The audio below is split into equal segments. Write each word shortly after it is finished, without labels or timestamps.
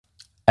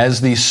As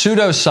the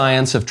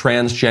pseudoscience of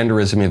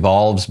transgenderism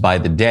evolves by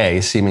the day,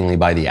 seemingly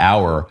by the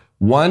hour,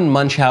 one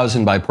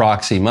Munchausen by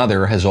proxy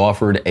mother has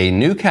offered a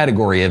new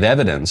category of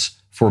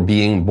evidence for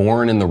being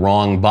born in the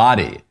wrong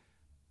body: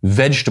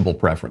 vegetable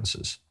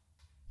preferences.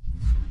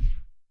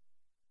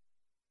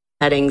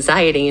 Had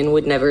anxiety and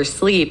would never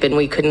sleep, and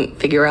we couldn't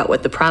figure out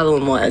what the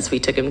problem was. We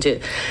took him to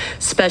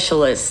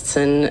specialists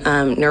and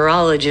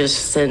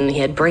neurologists, and he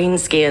had brain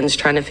scans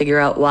trying to figure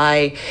out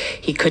why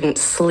he couldn't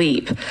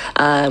sleep.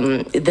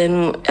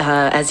 Then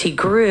as he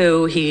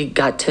grew, he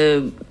got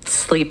to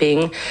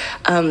sleeping,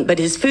 but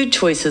his food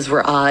choices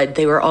were odd.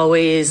 They were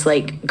always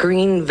like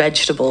green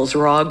vegetables,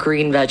 raw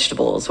green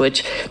vegetables,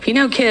 which, if you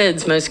know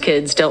kids, most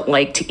kids don't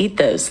like to eat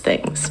those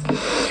things.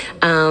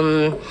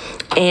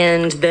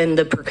 And then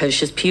the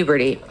precocious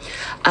puberty.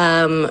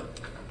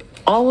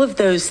 All of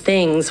those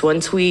things,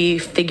 once we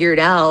figured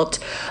out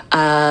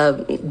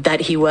that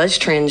he was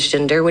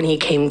transgender, when he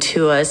came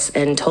to us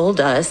and told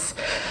us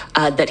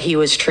that he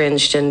was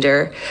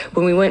transgender,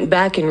 when we went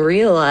back and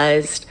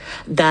realized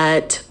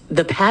that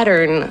the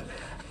pattern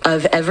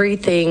of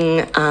everything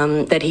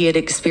that he had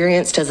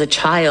experienced as a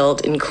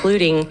child,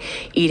 including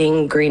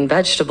eating green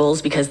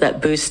vegetables because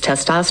that boosts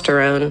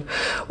testosterone,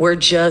 were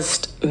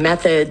just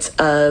methods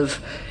of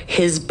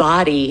his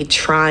body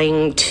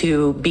trying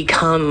to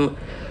become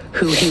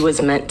who he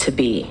was meant to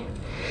be.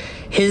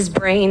 His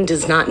brain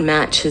does not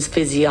match his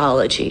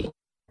physiology.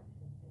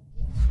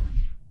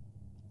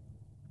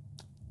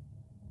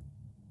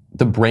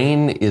 The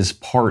brain is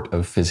part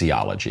of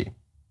physiology.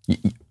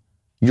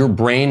 Your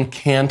brain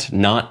can't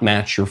not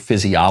match your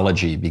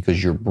physiology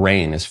because your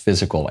brain is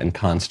physical and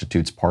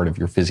constitutes part of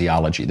your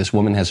physiology. This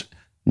woman has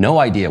no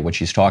idea what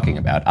she's talking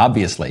about,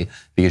 obviously,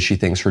 because she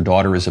thinks her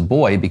daughter is a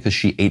boy because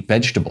she ate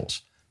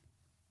vegetables.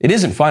 It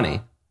isn't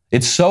funny.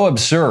 It's so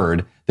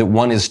absurd that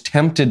one is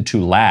tempted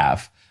to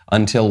laugh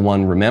until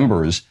one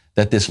remembers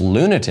that this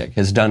lunatic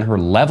has done her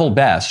level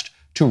best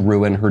to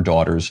ruin her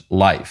daughter's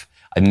life.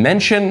 I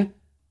mention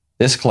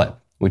this clip,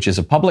 which is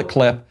a public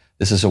clip.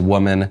 This is a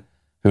woman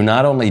who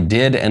not only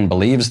did and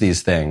believes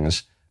these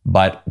things,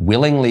 but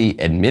willingly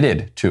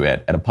admitted to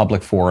it at a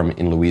public forum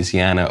in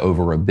Louisiana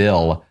over a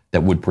bill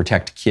that would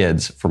protect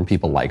kids from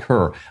people like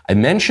her. I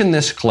mention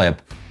this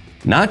clip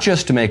not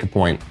just to make a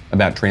point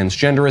about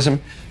transgenderism,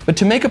 but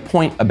to make a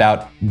point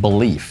about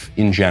belief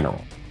in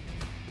general.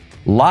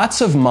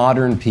 Lots of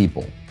modern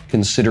people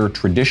consider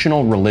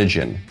traditional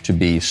religion to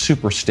be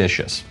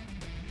superstitious.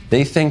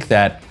 They think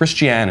that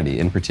Christianity,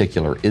 in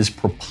particular, is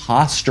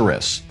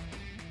preposterous,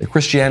 that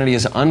Christianity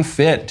is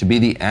unfit to be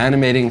the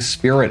animating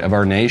spirit of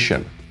our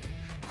nation.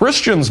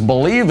 Christians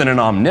believe in an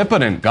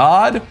omnipotent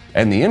God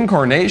and the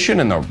incarnation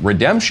and the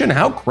redemption.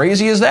 How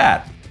crazy is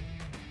that?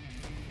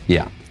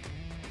 Yeah.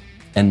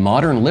 And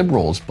modern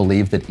liberals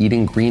believe that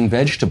eating green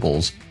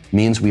vegetables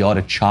means we ought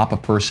to chop a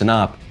person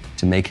up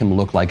to make him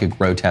look like a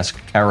grotesque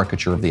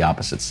caricature of the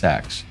opposite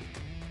sex.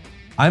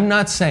 I'm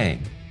not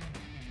saying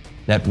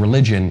that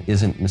religion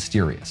isn't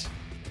mysterious.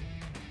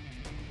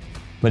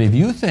 But if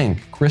you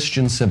think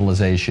Christian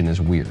civilization is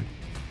weird,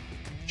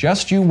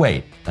 just you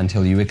wait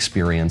until you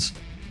experience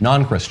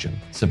non-Christian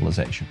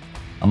civilization.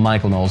 I'm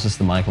Michael Knowles. This is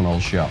The Michael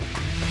Knowles Show.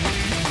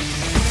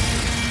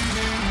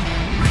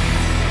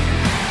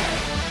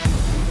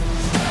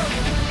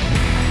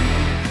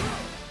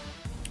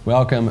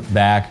 Welcome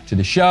back to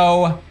the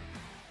show.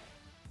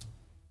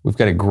 We've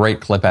got a great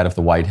clip out of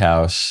the White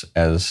House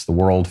as the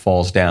world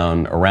falls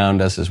down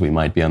around us, as we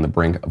might be on the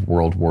brink of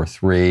World War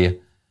III.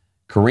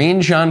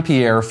 Karine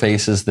Jean-Pierre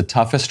faces the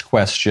toughest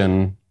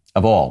question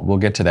of all. We'll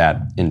get to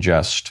that in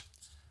just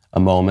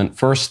a moment.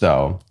 First,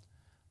 though,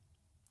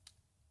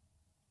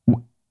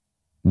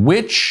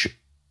 which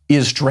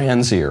is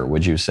transier,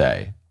 would you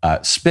say?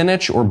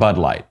 Spinach or Bud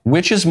Light?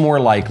 Which is more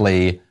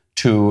likely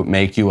to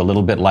make you a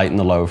little bit light in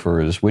the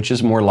loafers? Which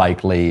is more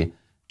likely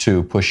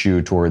to push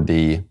you toward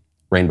the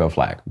rainbow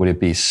flag? Would it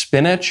be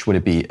spinach? Would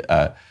it be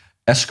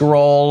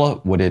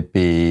Escarole? Would it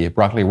be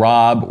Broccoli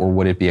Rob? Or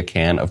would it be a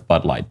can of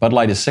Bud Light? Bud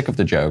Light is sick of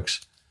the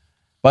jokes.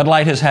 Bud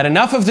Light has had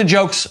enough of the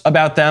jokes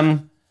about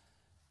them.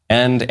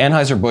 And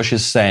Anheuser-Busch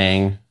is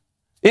saying,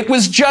 it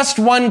was just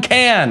one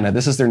can.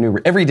 This is their new,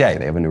 every day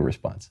they have a new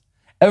response.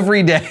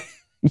 Every day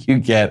you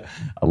get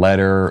a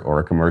letter or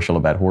a commercial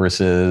about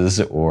horses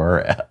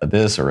or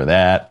this or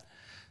that.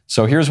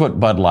 So here's what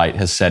Bud Light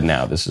has said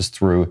now. This is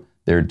through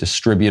their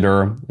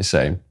distributor. They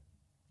say,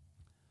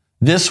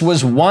 this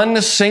was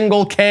one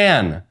single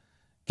can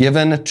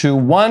given to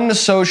one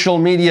social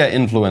media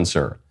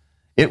influencer.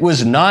 It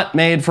was not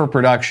made for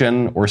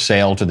production or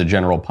sale to the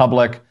general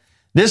public.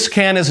 This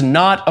can is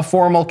not a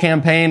formal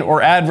campaign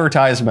or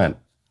advertisement.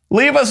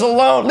 Leave us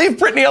alone. Leave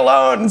Britney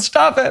alone and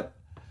stop it.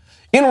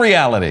 In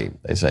reality,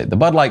 they say, the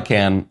Bud Light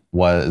can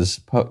was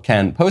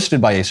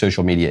posted by a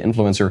social media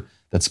influencer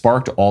that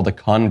sparked all the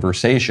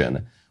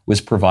conversation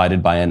was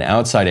provided by an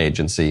outside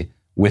agency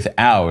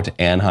without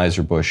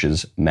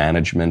Anheuser-Busch's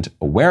management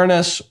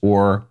awareness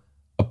or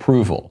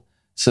approval.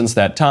 Since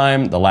that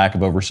time, the lack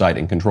of oversight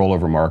and control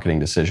over marketing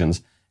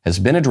decisions has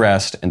been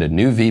addressed, and a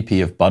new VP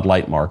of Bud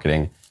Light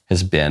marketing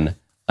has been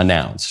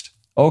announced.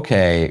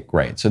 Okay,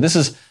 great. So this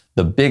is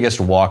the biggest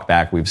walk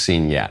back we've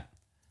seen yet.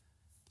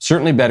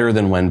 Certainly better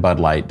than when Bud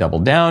Light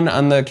doubled down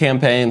on the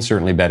campaign.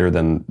 Certainly better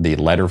than the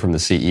letter from the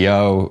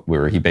CEO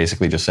where he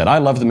basically just said, I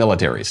love the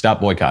military. Stop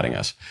boycotting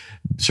us.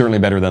 Certainly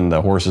better than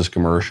the horses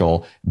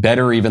commercial.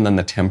 Better even than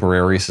the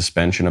temporary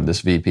suspension of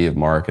this VP of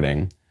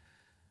marketing.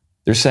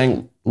 They're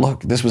saying,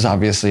 look, this was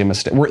obviously a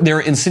mistake. They're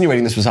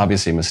insinuating this was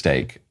obviously a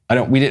mistake.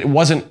 It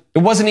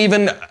wasn't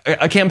even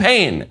a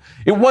campaign.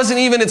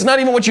 It's not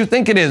even what you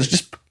think it is.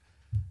 Just,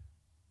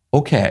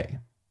 okay,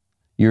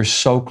 you're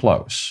so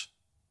close.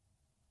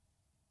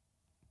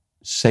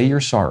 Say you're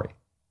sorry.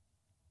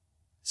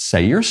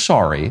 Say you're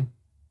sorry.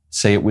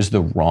 Say it was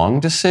the wrong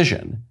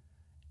decision.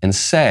 And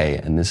say,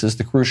 and this is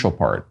the crucial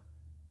part,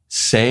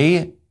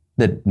 say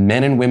that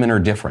men and women are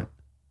different.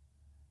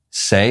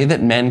 Say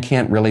that men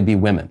can't really be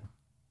women.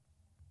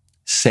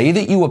 Say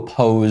that you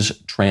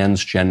oppose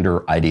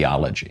transgender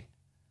ideology.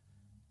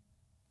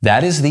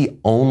 That is the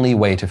only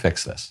way to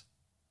fix this.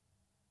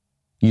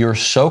 You're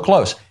so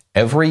close.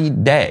 Every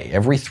day,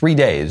 every 3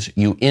 days,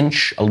 you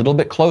inch a little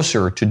bit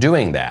closer to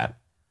doing that,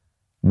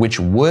 which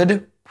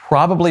would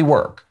probably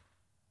work,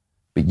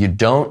 but you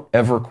don't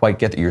ever quite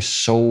get that. You're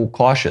so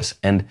cautious.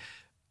 And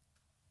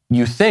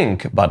you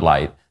think, Bud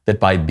Light, that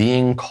by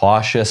being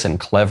cautious and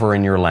clever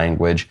in your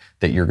language,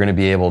 that you're going to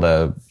be able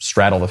to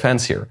straddle the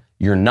fence here.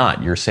 You're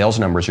not. Your sales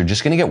numbers are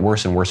just going to get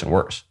worse and worse and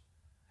worse.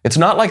 It's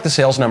not like the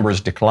sales numbers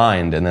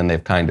declined and then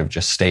they've kind of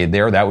just stayed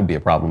there. That would be a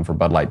problem for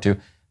Bud Light too.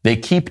 They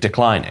keep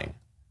declining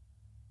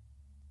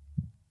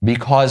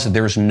because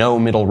there's no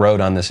middle road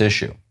on this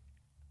issue.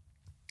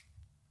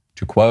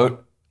 To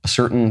quote a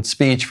certain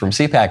speech from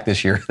CPAC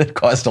this year that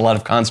caused a lot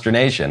of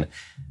consternation,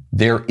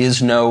 there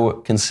is no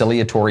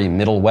conciliatory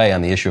middle way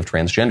on the issue of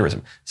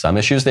transgenderism. Some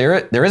issues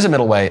there is a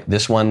middle way.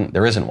 This one,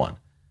 there isn't one.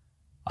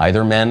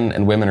 Either men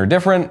and women are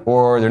different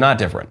or they're not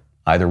different.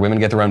 Either women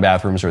get their own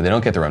bathrooms or they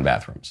don't get their own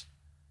bathrooms.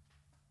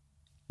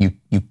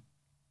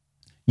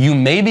 You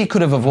maybe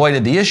could have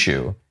avoided the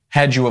issue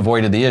had you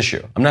avoided the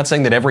issue. I'm not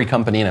saying that every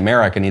company in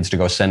America needs to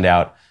go send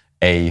out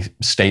a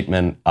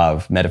statement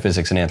of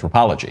metaphysics and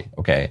anthropology,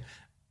 okay?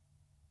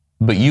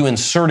 But you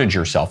inserted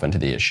yourself into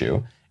the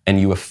issue and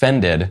you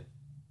offended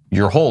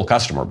your whole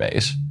customer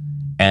base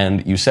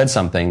and you said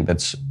something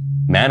that's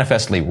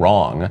manifestly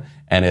wrong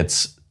and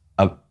it's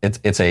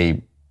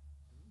a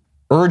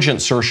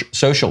urgent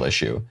social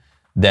issue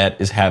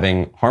that is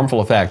having harmful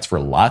effects for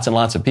lots and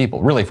lots of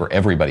people, really for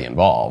everybody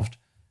involved,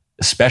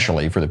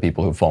 especially for the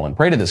people who've fallen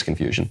prey to this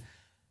confusion.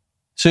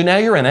 So now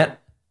you're in it,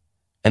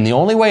 and the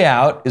only way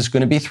out is going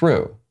to be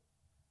through.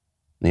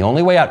 The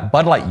only way out,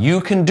 Bud Light,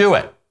 you can do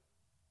it.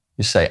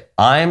 You say,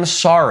 I'm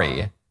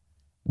sorry,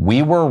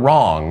 we were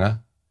wrong,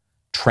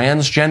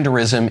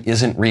 transgenderism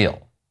isn't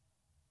real.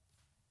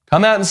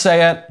 Come out and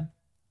say it.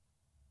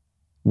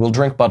 We'll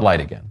drink Bud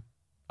Light again.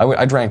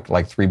 I drank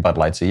like 3 Bud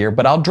Lights a year,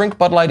 but I'll drink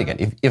Bud Light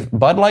again. If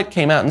Bud Light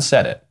came out and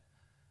said it,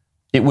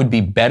 it would be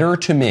better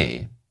to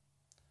me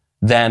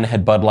than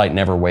had Bud Light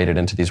never waded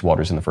into these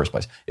waters in the first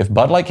place. If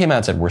Bud Light came out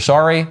and said, we're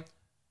sorry,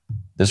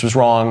 this was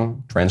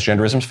wrong,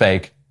 transgenderism's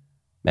fake,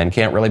 men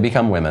can't really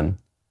become women,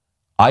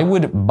 I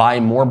would buy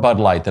more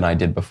Bud Light than I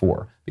did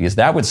before, because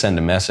that would send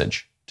a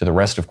message to the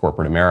rest of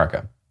corporate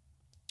America,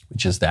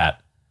 which is that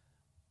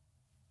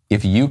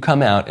if you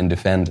come out and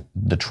defend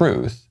the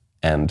truth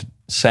and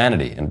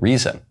sanity and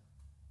reason,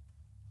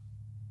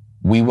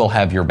 we will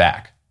have your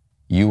back.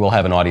 You will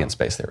have an audience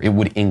base there. It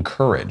would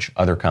encourage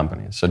other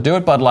companies. So do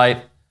it, Bud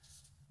Light.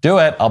 Do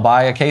it. I'll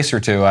buy a case or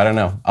 2. I don't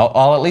know.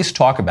 I'll at least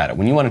talk about it.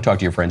 When you want to talk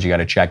to your friends, you got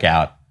to check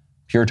out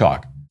Pure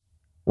Talk.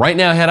 Right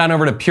now, head on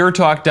over to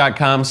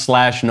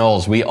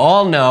puretalk.com/Knowles. We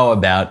all know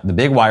about the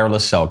big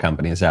wireless cell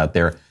companies out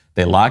there.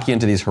 They lock you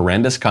into these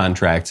horrendous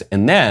contracts,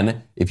 and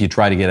then, if you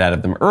try to get out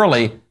of them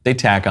early, they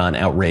tack on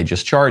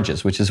outrageous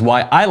charges, which is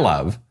why I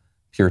love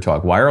Pure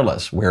Talk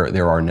Wireless, where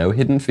there are no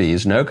hidden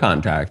fees, no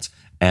contracts,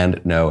 and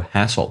no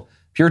hassle.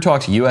 Pure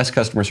Talk's U.S.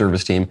 customer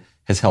service team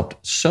has helped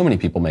so many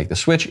people make the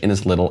switch in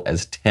as little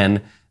as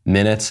 10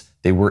 minutes.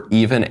 They were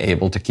even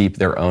able to keep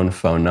their own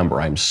phone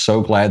number. I'm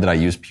so glad that I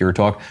use Pure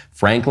Talk.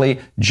 Frankly,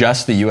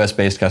 just the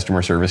U.S.-based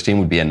customer service team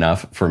would be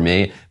enough for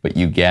me, but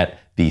you get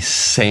the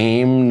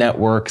same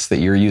networks that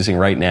you're using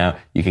right now.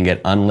 You can get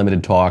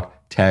unlimited talk,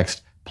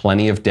 text,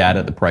 plenty of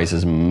data. The price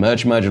is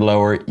much, much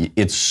lower.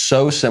 It's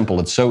so simple.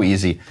 It's so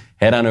easy.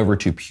 Head on over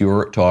to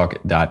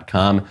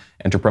puretalk.com.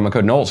 Enter promo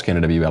code Knowles,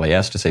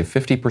 K-N-W-L-E-S, to save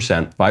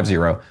 50%,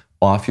 50,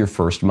 off your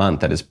first month.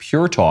 That is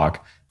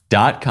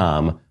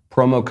puretalk.com.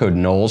 Promo code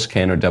Knowles,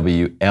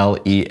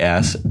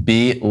 K-N-O-W-L-E-S.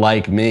 Be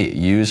like me.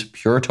 Use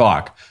Pure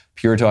Talk.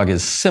 Pure Talk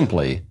is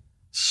simply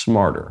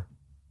smarter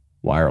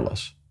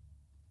wireless.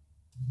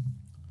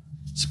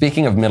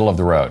 Speaking of middle of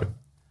the road,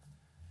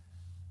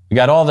 we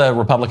got all the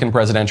Republican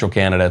presidential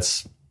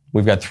candidates.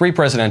 We've got 3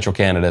 presidential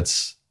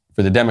candidates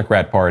for the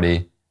Democrat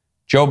Party.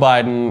 Joe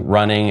Biden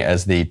running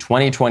as the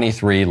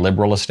 2023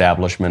 liberal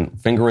establishment,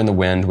 finger in the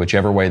wind,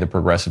 whichever way the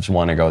progressives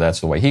want to go, that's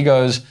the way he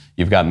goes.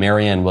 You've got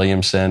Marianne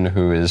Williamson,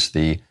 who is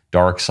the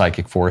dark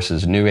psychic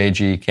forces new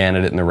agey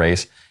candidate in the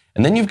race.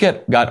 And then you've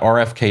got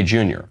RFK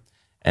Jr.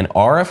 And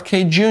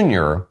RFK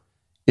Jr.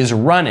 is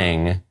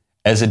running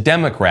as a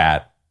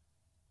Democrat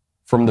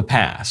from the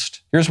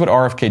past. Here's what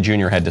RFK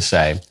Jr. had to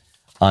say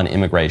on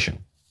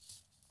immigration.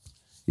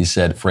 He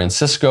said,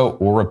 Francisco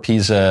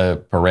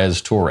Oropeza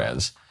Perez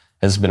Torres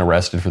has been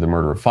arrested for the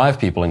murder of 5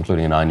 people,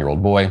 including a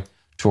 9-year-old boy.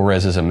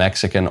 Torres is a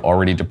Mexican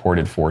already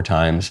deported 4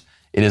 times.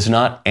 It is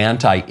not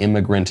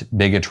anti-immigrant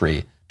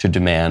bigotry to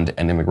demand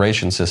an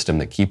immigration system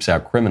that keeps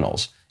out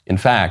criminals. In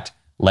fact,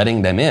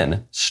 letting them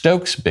in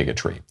stokes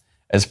bigotry.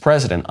 As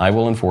president, I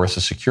will enforce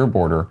a secure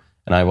border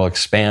and I will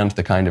expand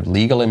the kind of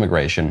legal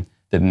immigration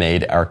that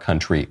made our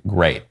country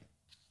great.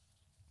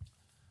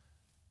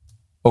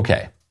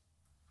 Okay,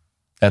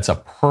 that's a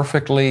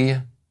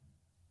perfectly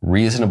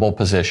reasonable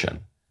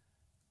position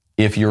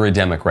if you're a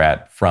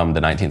Democrat from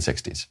the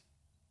 1960s.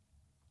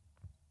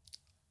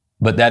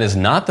 But that is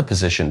not the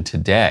position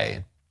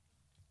today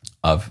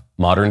of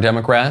modern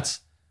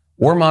Democrats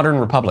or modern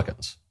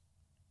Republicans.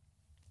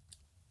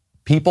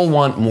 People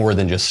want more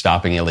than just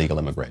stopping illegal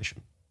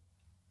immigration.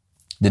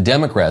 The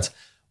Democrats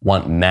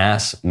want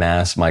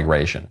mass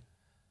migration.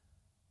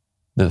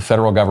 The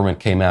federal government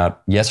came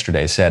out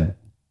yesterday, said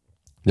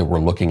that we're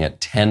looking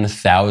at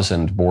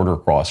 10,000 border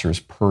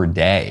crossers per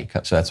day.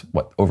 So that's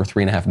over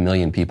 3.5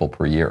 million people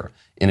per year,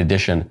 in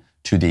addition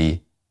to the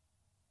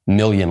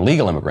million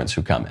legal immigrants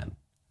who come in.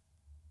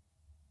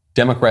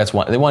 Democrats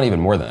want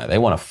even more than that. They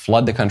want to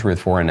flood the country with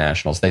foreign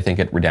nationals. They think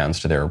it redounds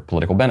to their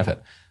political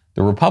benefit.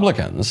 The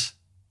Republicans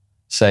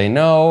say,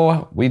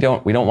 no, we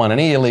don't want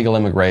any illegal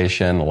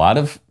immigration. A lot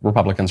of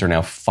Republicans are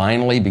now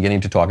finally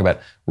beginning to talk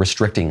about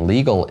restricting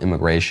legal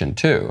immigration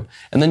too.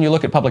 And then you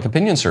look at public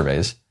opinion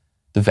surveys,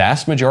 the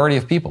vast majority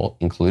of people,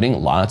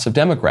 including lots of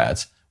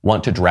Democrats,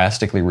 want to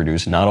drastically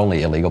reduce not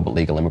only illegal but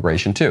legal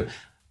immigration too.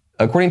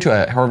 According to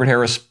a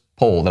Harvard-Harris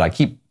poll that I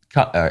keep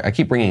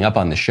bringing up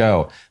on the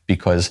show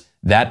because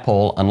that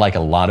poll, unlike a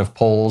lot of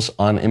polls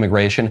on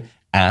immigration,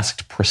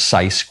 asked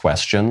precise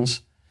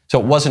questions. So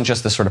it wasn't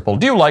just this sort of poll,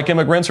 do you like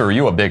immigrants or are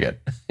you a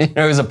bigot? It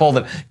was a poll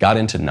that got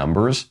into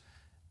numbers,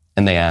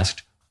 and they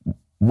asked,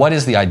 what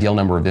is the ideal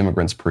number of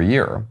immigrants per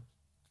year?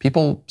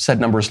 People said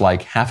numbers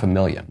like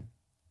 500,000.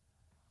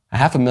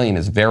 500,000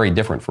 is very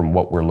different from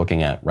what we're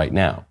looking at right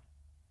now.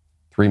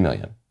 3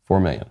 million, 4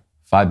 million,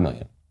 5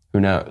 million, who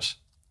knows?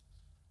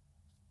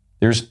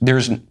 There's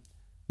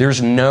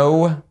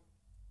no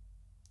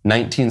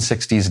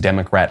 1960s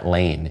Democrat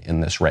lane in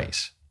this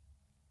race.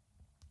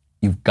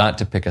 You've got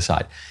to pick a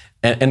side.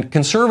 And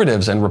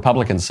conservatives and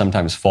Republicans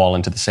sometimes fall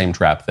into the same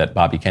trap that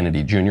Bobby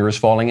Kennedy Jr. is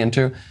falling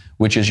into,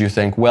 which is you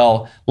think,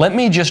 well, let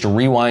me just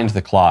rewind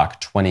the clock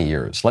 20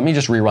 years. Let me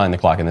just rewind the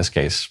clock, in this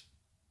case,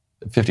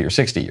 50 or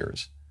 60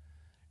 years.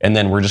 And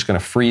then we're just going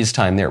to freeze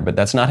time there. But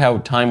that's not how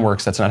time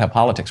works. That's not how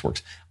politics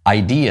works.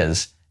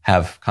 Ideas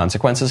have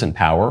consequences and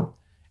power,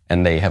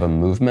 and they have a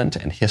movement,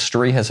 and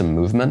history has a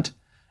movement.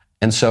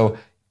 And so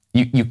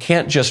you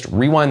can't just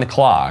rewind the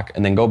clock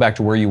and then go back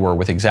to where you were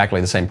with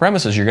exactly the same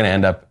premises. You're going to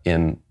end up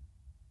in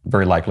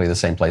very likely the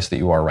same place that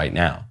you are right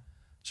now.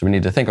 So we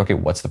need to think, okay,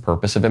 what's the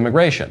purpose of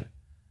immigration?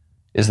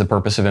 Is the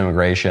purpose of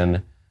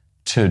immigration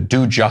to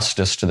do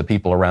justice to the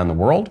people around the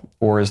world,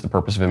 or is the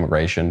purpose of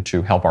immigration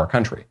to help our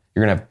country?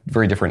 You're going to have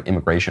very different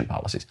immigration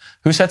policies.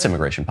 Who sets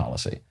immigration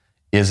policy?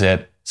 Is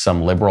it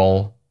some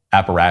liberal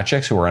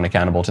apparatchiks who are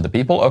unaccountable to the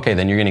people? Okay,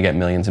 then you're going to get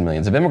millions and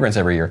millions of immigrants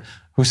every year.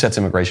 Who sets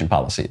immigration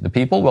policy? The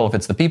people? Well, if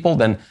it's the people,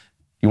 then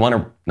you want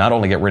to not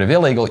only get rid of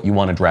illegal, you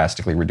want to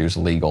drastically reduce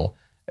legal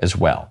as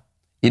well.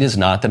 It is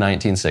not the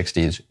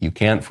 1960s. You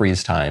can't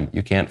freeze time.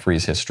 You can't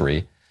freeze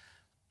history.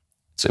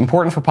 It's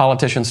important for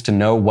politicians to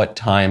know what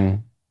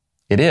time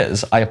it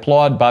is. I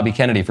applaud Bobby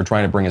Kennedy for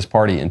trying to bring his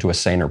party into a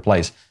saner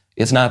place.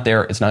 It's not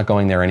there. It's not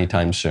going there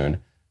anytime soon.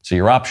 So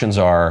your options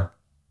are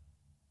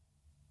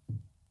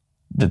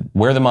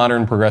where the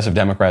modern progressive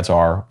Democrats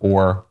are,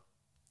 or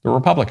the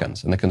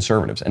Republicans and the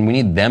conservatives. And we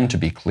need them to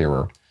be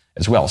clearer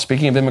as well.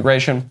 Speaking of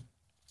immigration,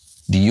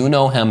 do you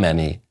know how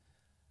many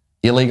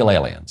illegal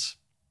aliens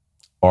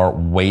are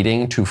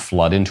waiting to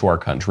flood into our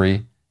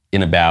country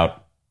in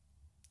about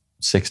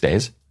 6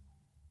 days?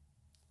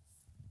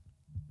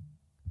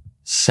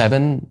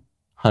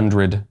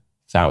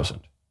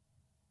 700,000.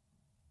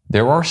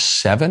 There are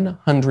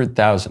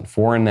 700,000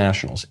 foreign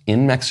nationals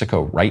in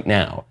Mexico right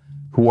now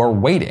who are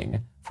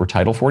waiting for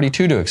Title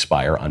 42 to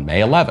expire on May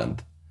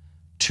 11th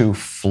to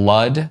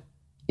flood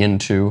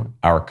into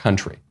our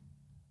country.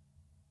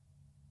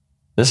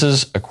 This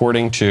is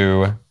according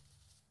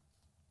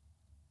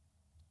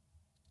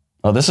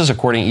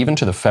even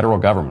to the federal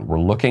government. We're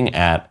looking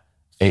at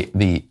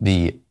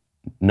the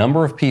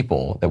number of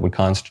people that would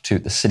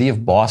constitute the city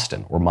of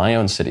Boston, or my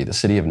own city, the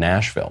city of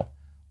Nashville,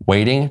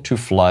 waiting to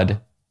flood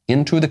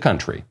into the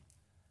country.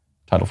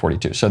 Title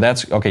 42. So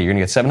that's, okay, you're going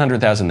to get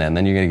 700,000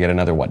 then you're going to get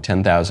another,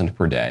 10,000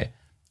 per day.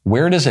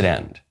 Where does it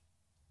end?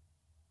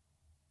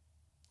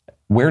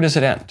 Where does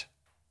it end?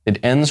 It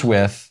ends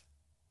with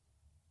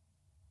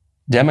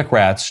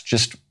Democrats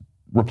just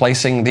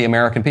replacing the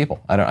American people.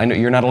 I know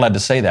you're not allowed to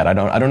say that. I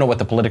don't know what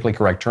the politically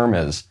correct term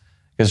is,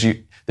 because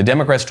the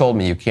Democrats told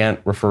me you can't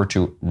refer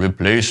to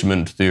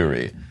replacement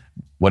theory.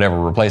 whatever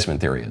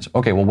replacement theory is.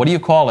 Okay, well, what do you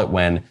call it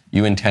when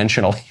you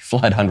intentionally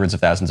fled hundreds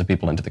of thousands of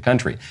people into the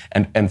country?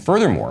 And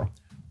furthermore,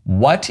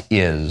 what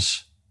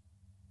is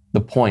the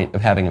point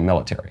of having a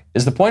military?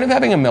 Is the point of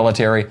having a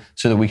military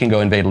so that we can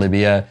go invade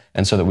Libya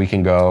and so that we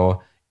can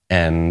go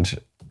and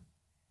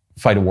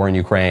fight a war in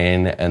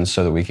Ukraine and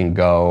so that we can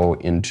go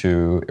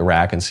into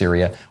Iraq and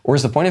Syria? Or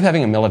is the point of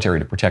having a military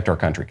to protect our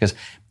country? Because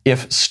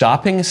if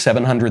stopping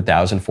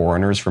 700,000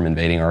 foreigners from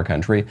invading our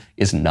country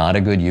is not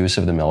a good use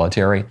of the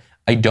military,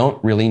 I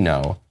don't really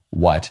know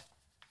what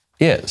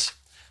is.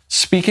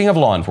 Speaking of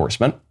law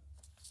enforcement, I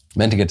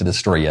meant to get to this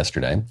story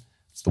yesterday.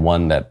 It's the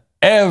one that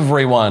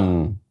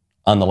everyone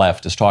on the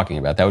left is talking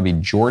about. That would be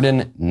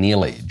Jordan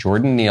Neely.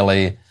 Jordan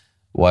Neely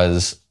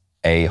was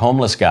a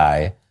homeless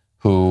guy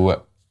who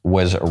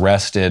was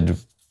arrested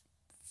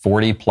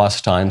 40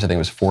 plus times. I think it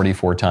was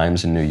 44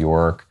 times in New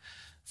York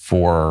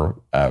for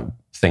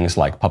things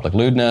like public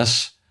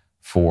lewdness,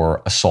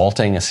 for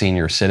assaulting a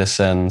senior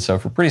citizen, so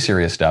for pretty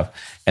serious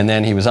stuff. And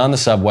then he was on the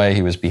subway.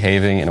 He was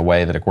behaving in a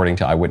way that, according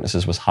to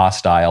eyewitnesses, was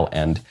hostile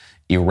and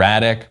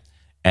erratic.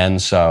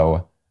 And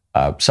so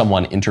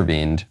someone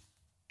intervened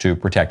to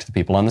protect the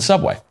people on the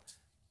subway.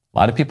 A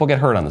lot of people get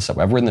hurt on the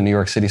subway. I've ridden the New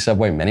York City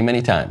subway many,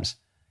 many times,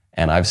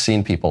 and I've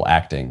seen people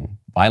acting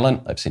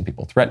violent. I've seen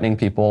people threatening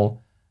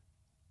people.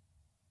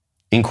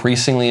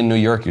 Increasingly in New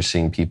York, you're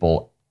seeing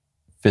people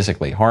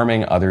physically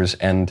harming others,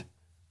 and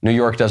New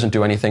York doesn't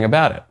do anything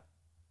about it.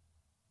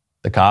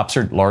 The cops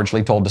are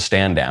largely told to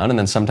stand down, and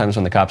then sometimes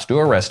when the cops do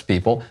arrest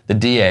people, the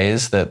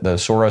DAs, the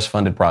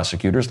Soros-funded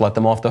prosecutors, let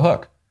them off the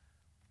hook.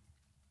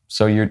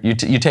 So you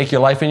take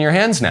your life in your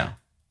hands now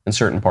in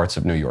certain parts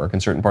of New York, in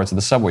certain parts of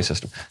the subway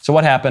system. So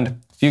what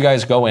happened? A few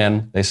guys go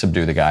in, they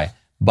subdue the guy,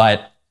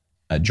 but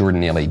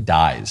Jordan Neely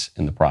dies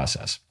in the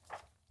process.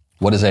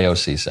 What does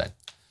AOC say?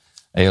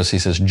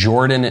 AOC says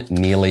Jordan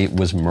Neely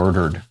was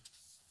murdered.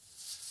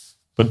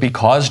 But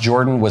because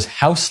Jordan was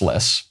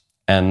houseless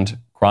and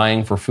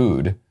crying for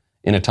food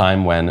in a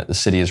time when the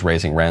city is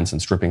raising rents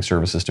and stripping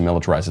services to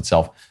militarize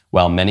itself,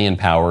 while many in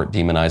power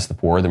demonize the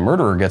poor, the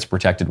murderer gets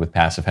protected with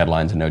passive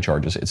headlines and no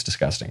charges. It's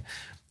disgusting.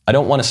 I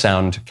don't want to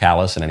sound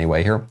callous in any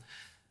way here.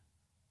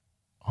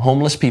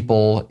 Homeless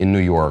people in New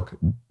York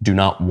do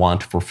not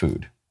want for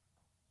food.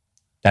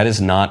 That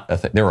is not a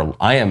thing.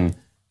 I am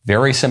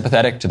very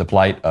sympathetic to the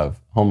plight of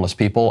homeless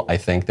people. I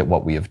think that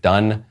what we have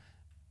done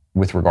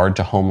with regard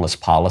to homeless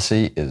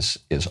policy is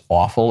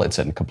awful. It's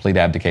a complete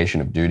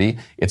abdication of duty.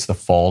 It's the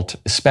fault,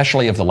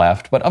 especially of the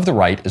left, but of the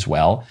right as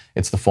well.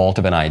 It's the fault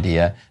of an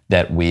idea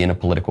that we in a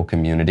political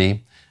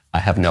community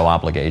have no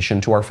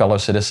obligation to our fellow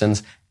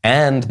citizens,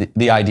 and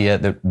the idea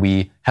that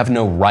we have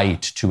no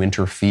right to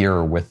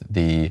interfere with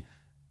the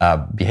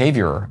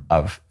behavior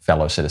of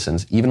fellow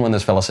citizens, even when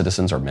those fellow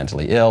citizens are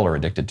mentally ill or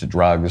addicted to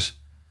drugs.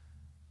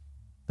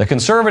 The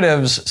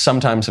conservatives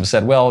sometimes have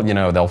said, well,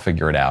 they'll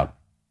figure it out.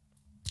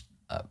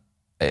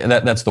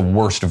 That's the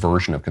worst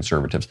version of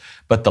conservatives.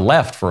 But the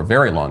left, for a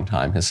very long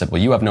time, has said,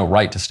 well, you have no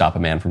right to stop a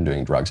man from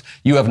doing drugs.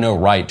 You have no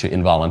right to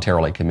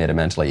involuntarily commit a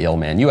mentally ill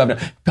man.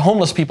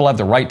 Homeless people have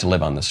the right to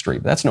live on the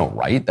street. That's no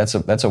right. That's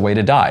a way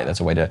to die. That's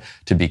a way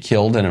to be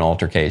killed in an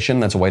altercation.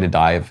 That's a way to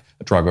die of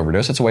a drug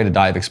overdose. It's a way to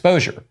die of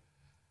exposure.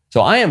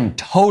 So I am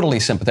totally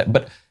sympathetic.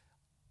 But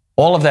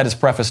all of that is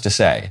prefaced to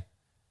say,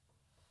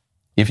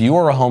 if you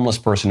are a homeless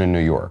person in New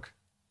York,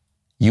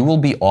 you will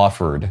be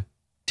offered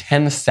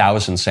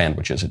 10,000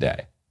 sandwiches a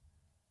day.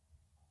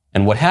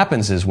 And what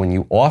happens is when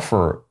you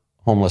offer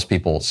homeless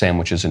people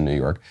sandwiches in New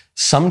York,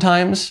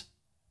 sometimes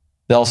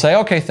they'll say,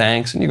 okay,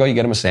 thanks. And you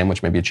get them a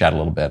sandwich, maybe you chat a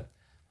little bit.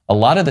 A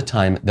lot of the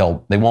time,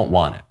 they won't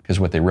want it because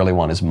what they really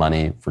want is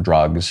money for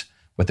drugs.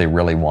 What they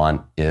really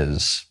want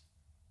is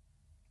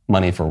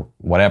money for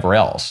whatever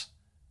else.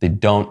 They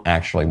don't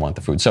actually want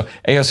the food. So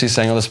AOC is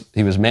saying,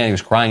 he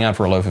was crying out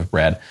for a loaf of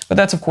bread. But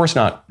that's, of course,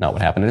 not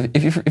what happened.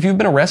 If you've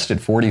been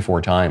arrested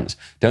 44 times,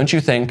 don't you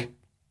think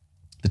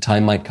the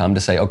time might come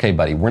to say, okay,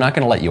 buddy, we're not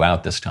going to let you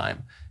out this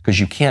time because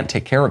you can't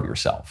take care of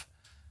yourself.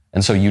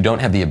 And so you don't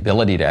have the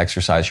ability to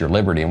exercise your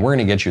liberty, and we're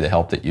going to get you the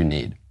help that you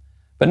need.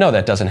 But no,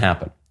 that doesn't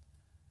happen.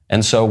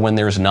 And so when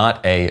there's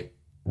not a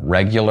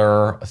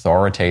regular,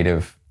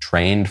 authoritative,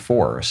 trained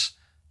force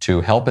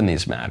to help in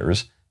these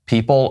matters,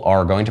 people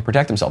are going to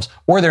protect themselves.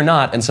 Or they're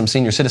not, and some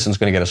senior citizen's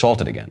going to get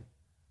assaulted again.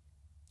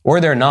 Or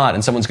they're not,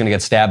 and someone's going to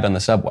get stabbed on the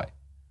subway.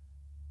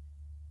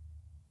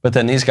 But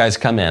then these guys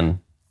come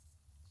in,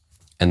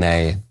 and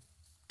they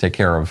take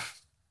care of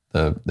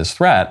this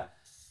threat,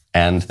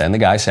 and then the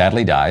guy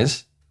sadly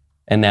dies,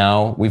 and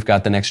now we've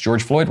got the next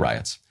George Floyd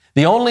riots.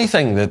 The only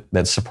thing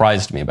that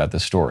surprised me about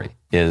this story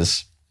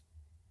is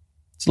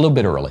it's a little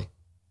bit early.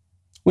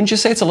 Wouldn't you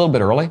say it's a little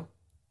bit early?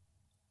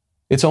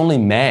 It's only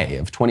May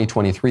of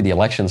 2023. The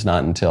election's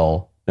not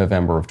until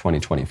November of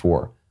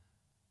 2024.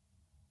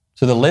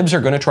 So the libs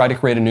are going to try to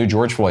create a new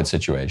George Floyd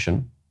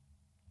situation,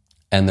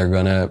 and they're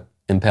going to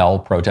impel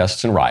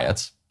protests and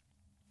riots.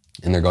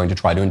 And they're going to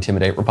try to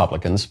intimidate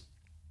Republicans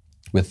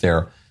with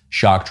their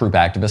shock troop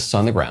activists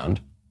on the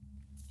ground.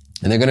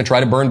 And they're going to try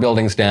to burn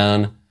buildings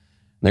down. And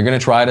they're going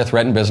to try to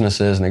threaten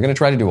businesses. And they're going to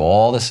try to do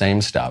all the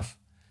same stuff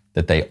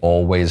that they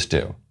always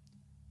do,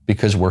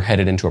 because we're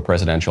headed into a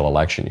presidential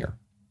election year.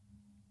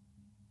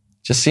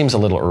 Just seems a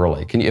little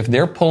early. If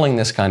they're pulling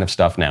this kind of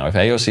stuff now, if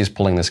AOC is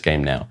pulling this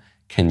game now,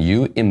 can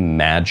you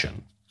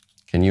imagine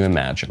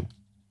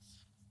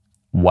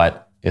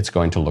what it's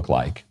going to look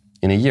like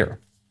in a year?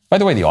 By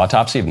the way, the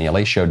autopsy of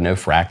Neely showed no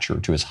fracture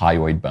to his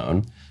hyoid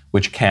bone,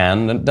 which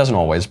it doesn't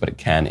always, but it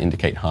can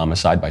indicate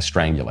homicide by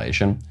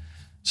strangulation.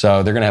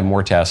 So they're going to have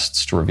more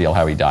tests to reveal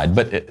how he died.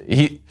 But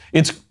it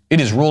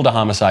is ruled a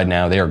homicide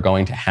now. They are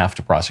going to have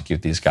to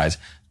prosecute these guys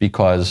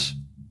because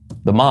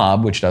the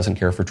mob, which doesn't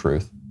care for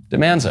truth,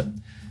 demands it.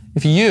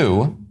 If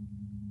you,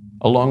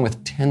 along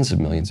with tens of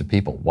millions of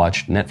people,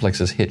 watched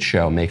Netflix's hit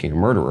show Making a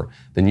Murderer,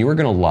 then you are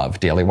going to love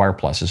Daily Wire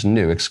Plus's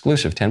new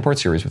exclusive 10-part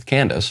series with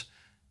Candace,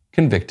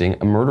 Convicting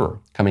a Murderer,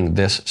 coming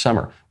this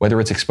summer. Whether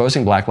it's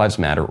exposing Black Lives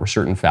Matter or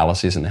certain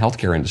fallacies in the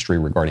healthcare industry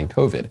regarding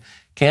COVID,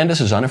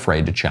 Candace is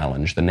unafraid to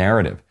challenge the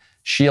narrative.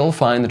 She'll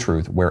find the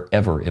truth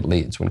wherever it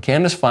leads. When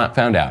Candace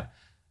found out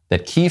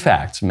that key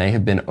facts may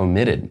have been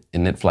omitted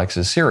in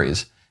Netflix's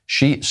series,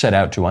 she set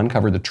out to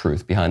uncover the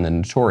truth behind the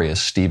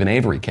notorious Stephen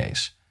Avery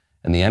case.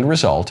 And the end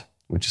result,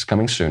 which is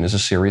coming soon, is a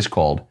series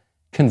called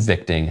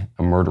Convicting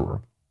a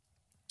Murderer.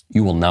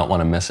 You will not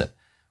want to miss it.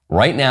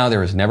 Right now,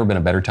 there has never been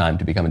a better time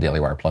to become a Daily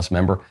Wire Plus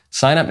member.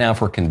 Sign up now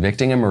for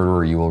Convicting a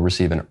Murderer. You will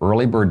receive an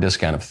early bird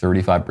discount of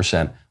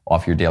 35%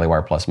 off your Daily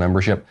Wire Plus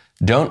membership.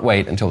 Don't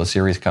wait until the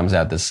series comes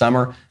out this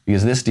summer,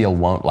 because this deal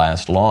won't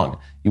last long.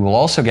 You will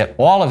also get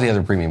all of the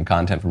other premium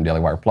content from Daily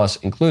Wire Plus,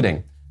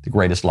 including The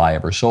Greatest Lie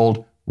Ever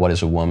Sold, What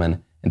is a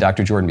Woman, and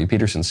Dr. Jordan B.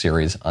 Peterson's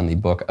series on the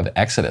Book of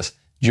Exodus.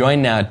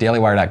 Join now at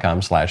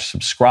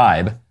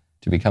dailywire.com/subscribe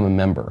to become a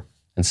member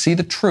and see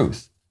the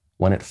truth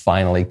when it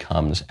finally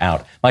comes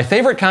out. My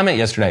favorite comment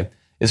yesterday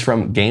is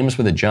from Games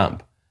with a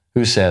Jump,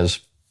 who says,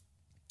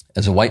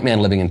 as a white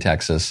man living in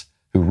Texas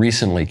who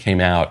recently came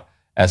out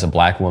as a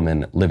black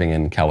woman living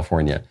in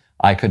California,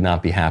 I could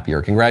not be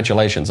happier.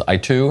 Congratulations. I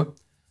too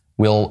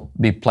will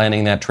be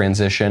planning that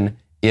transition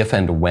if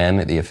and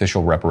when the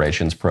official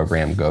reparations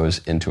program goes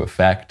into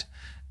effect.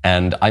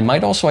 And I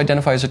might also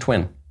identify as a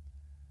twin.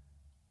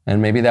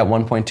 And maybe that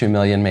 1.2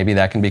 million, maybe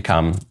that can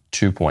become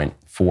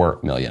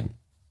 2.4 million.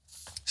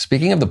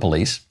 Speaking of the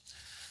police,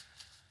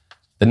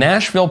 the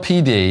Nashville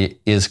PD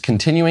is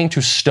continuing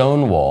to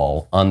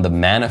stonewall on the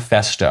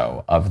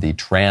manifesto of the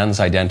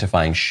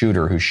trans-identifying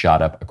shooter who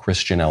shot up a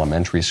Christian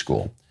elementary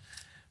school.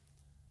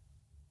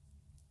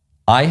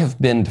 I have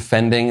been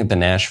defending the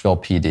Nashville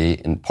PD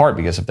in part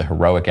because of the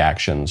heroic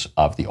actions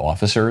of the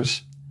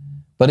officers,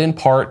 but in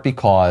part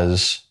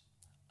because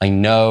I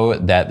know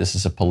that this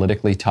is a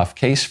politically tough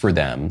case for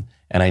them,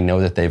 and I know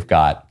that they've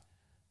got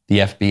the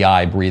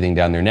FBI breathing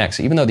down their necks.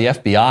 Even though the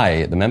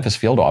FBI, the Memphis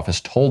field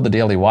office, told the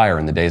Daily Wire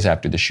in the days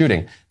after the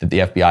shooting that the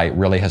FBI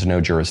really has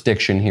no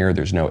jurisdiction here.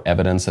 There's no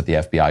evidence that the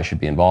FBI should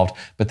be involved.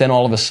 But then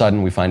all of a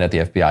sudden we find out the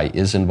FBI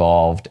is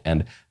involved,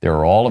 and there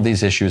are all of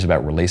these issues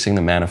about releasing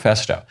the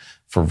manifesto.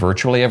 For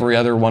virtually every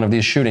other one of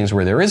these shootings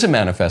where there is a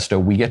manifesto,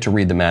 we get to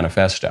read the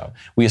manifesto.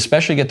 We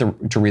especially get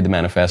to read the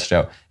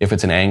manifesto if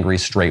it's an angry,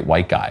 straight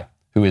white guy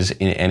who is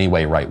in any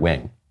way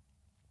right-wing.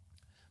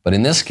 But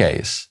in this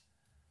case,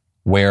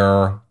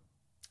 where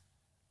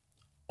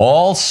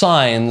all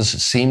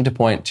signs seem to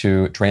point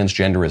to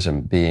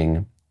transgenderism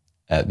being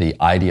the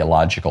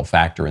ideological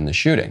factor in the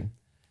shooting,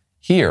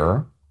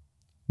 here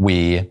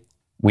we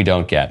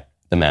don't get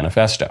the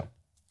manifesto.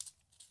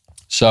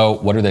 So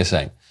what are they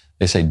saying?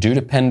 They say, due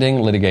to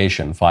pending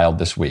litigation filed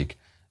this week,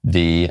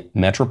 the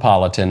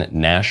Metropolitan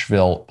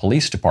Nashville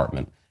Police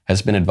Department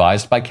has been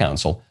advised by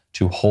counsel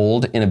to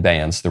hold in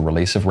abeyance the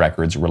release of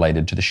records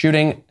related to the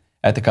shooting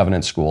at the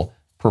Covenant School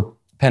per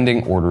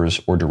pending orders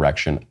or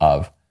direction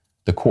of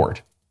the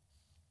court.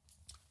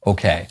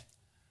 Okay.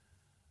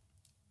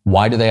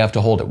 Why do they have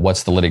to hold it?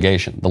 What's the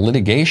litigation? The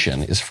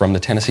litigation is from the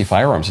Tennessee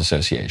Firearms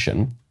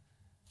Association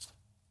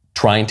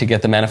trying to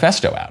get the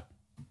manifesto out.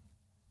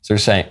 So they're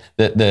saying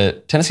that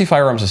the Tennessee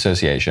Firearms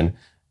Association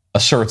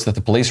asserts that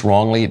the police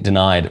wrongly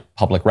denied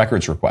public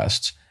records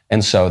requests,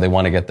 and so they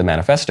want to get the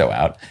manifesto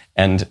out.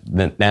 And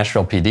the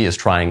Nashville PD is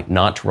trying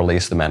not to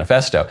release the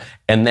manifesto.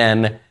 And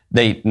then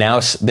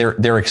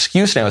their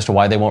excuse now as to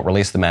why they won't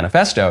release the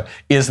manifesto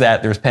is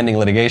that there's pending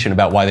litigation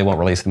about why they won't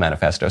release the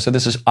manifesto. So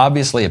this is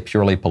obviously a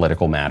purely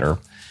political matter,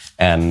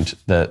 and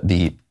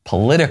the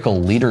political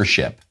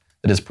leadership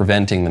that is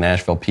preventing the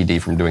Nashville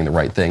PD from doing the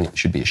right thing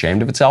should be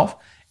ashamed of itself,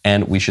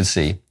 and we should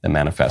see the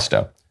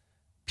manifesto.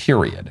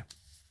 Period.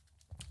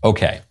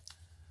 Okay.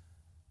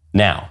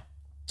 Now,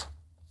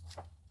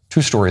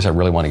 two stories I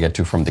really want to get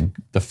to from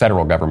the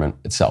federal government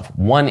itself.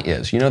 One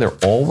is, they're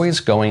always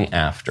going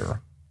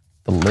after,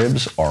 the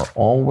libs are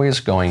always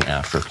going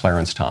after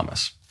Clarence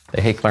Thomas.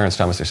 They hate Clarence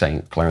Thomas. They're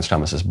saying Clarence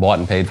Thomas is bought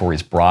and paid for.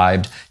 He's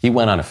bribed. He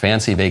went on a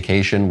fancy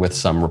vacation with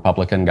some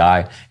Republican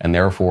guy, and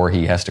therefore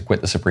he has to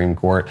quit the Supreme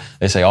Court.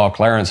 They say,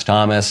 Clarence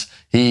Thomas,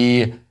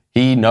 he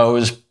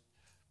knows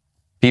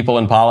people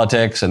in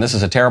politics, and this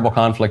is a terrible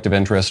conflict of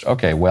interest.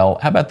 Okay, well,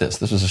 how about this?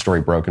 This was a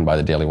story broken by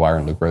the Daily Wire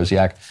and Luke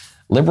Rosiak.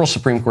 Liberal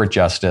Supreme Court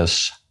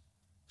Justice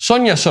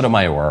Sonia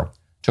Sotomayor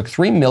took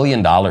 $3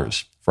 million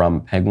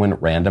from Penguin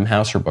Random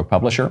House, her book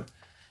publisher,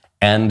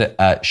 and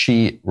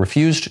she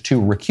refused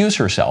to recuse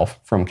herself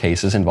from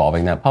cases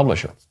involving that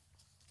publisher.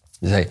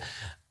 You say,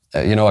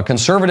 a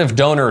conservative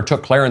donor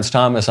took Clarence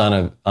Thomas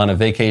on a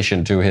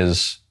vacation to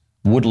his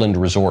woodland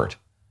resort.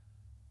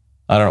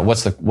 I don't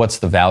know, what's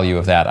the value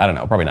of that? I don't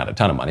know, probably not a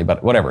ton of money,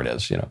 but whatever it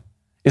is,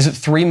 Is it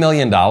 $3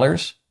 million?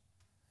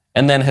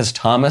 And then has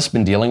Thomas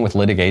been dealing with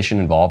litigation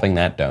involving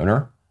that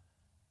donor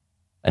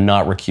and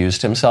not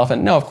recused himself?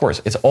 And no, of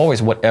course, it's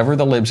always whatever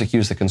the libs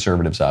accuse the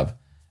conservatives of,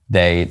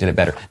 they did it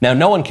better. Now,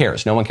 no one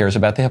cares. No one cares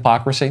about the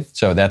hypocrisy,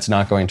 so that's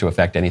not going to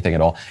affect anything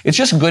at all. It's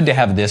just good to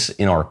have this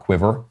in our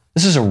quiver.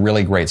 This is a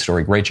really great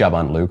story. Great job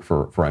on Luke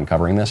for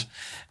uncovering this.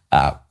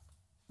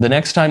 The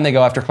next time they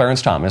go after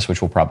Clarence Thomas,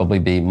 which will probably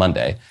be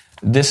Monday,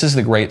 this is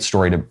the great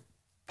story to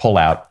pull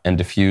out and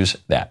diffuse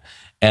that.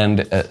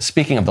 And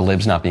speaking of the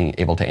libs not being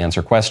able to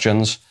answer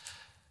questions,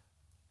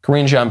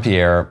 Karine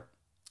Jean-Pierre,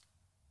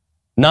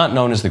 not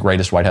known as the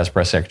greatest White House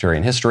press secretary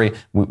in history.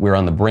 We're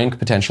on the brink,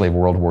 potentially, of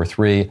World War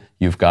III.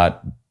 You've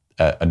got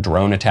a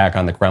drone attack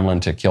on the Kremlin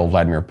to kill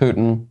Vladimir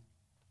Putin.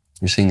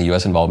 You're seeing the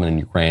U.S. involvement in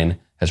Ukraine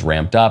has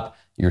ramped up.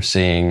 You're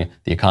seeing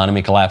the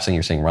economy collapsing.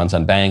 You're seeing runs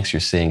on banks. You're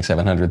seeing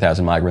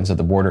 700,000 migrants at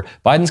the border.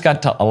 Biden's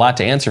got a lot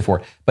to answer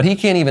for, but he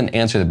can't even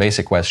answer the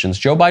basic questions.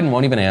 Joe Biden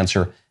won't even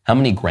answer how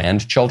many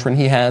grandchildren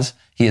he has.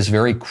 He has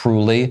very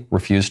cruelly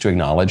refused to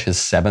acknowledge his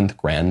 7th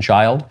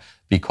grandchild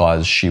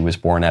because she was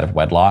born out of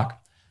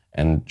wedlock,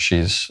 and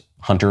she's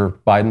Hunter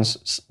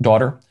Biden's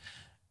daughter.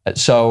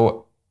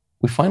 So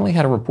we finally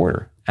had a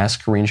reporter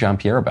ask Karine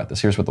Jean-Pierre about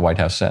this. Here's what the White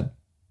House said.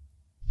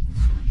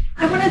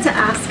 I wanted to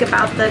ask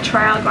about the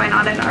trial going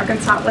on in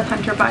Arkansas with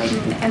Hunter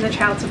Biden and the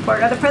child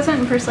support. Are the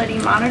president and first lady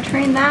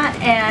monitoring that?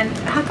 And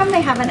how come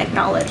they haven't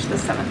acknowledged the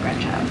 7th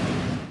grandchild?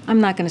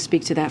 I'm not going to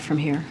speak to that from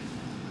here.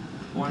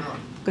 Why not?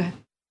 Go ahead.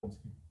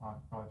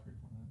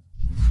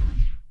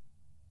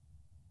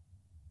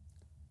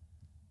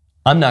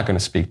 I'm not going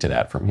to speak to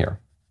that from here.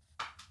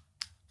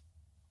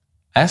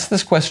 I ask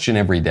this question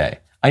every day.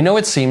 I know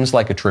it seems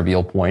like a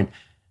trivial point,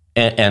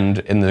 and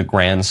in the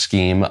grand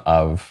scheme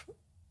of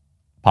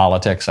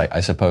politics, I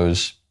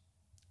suppose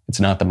it's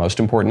not the most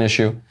important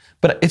issue,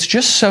 but it's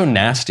just so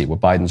nasty what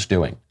Biden's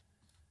doing.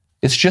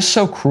 It's just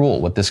so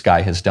cruel what this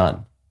guy has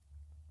done.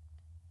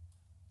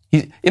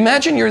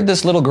 Imagine you're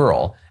this little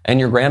girl and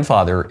your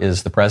grandfather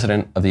is the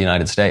president of the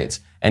United States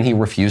and he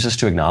refuses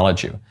to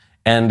acknowledge you.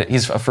 And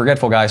he's a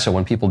forgetful guy, so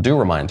when people do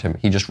remind him,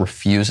 he just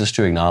refuses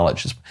to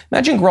acknowledge.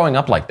 Imagine growing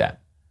up like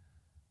that.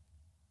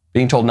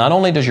 Being told not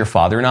only does your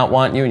father not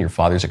want you and your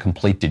father's a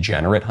complete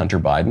degenerate, Hunter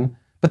Biden,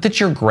 but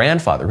that your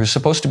grandfather, who's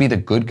supposed to be the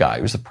good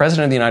guy, who's the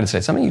president of the United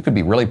States, something you could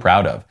be really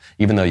proud of,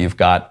 even though you've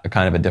got a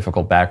kind of a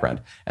difficult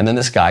background. And then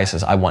this guy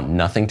says, I want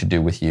nothing to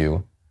do with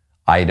you.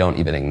 I don't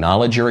even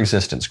acknowledge your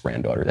existence,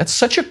 granddaughter. That's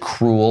such a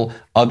cruel,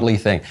 ugly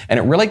thing. And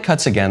it really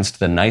cuts against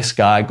the nice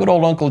guy, good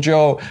old Uncle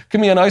Joe. Give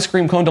me an ice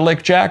cream cone to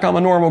lick, Jack. I'm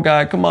a normal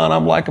guy. Come on,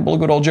 I'm likable,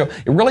 good old Joe.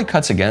 It really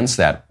cuts against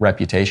that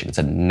reputation. It's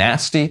a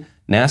nasty,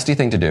 nasty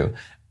thing to do.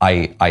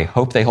 I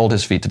hope they hold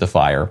his feet to the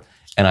fire,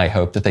 and I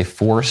hope that they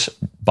force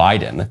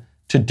Biden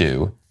to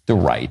do the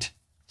right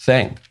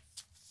thing.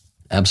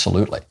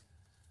 Absolutely.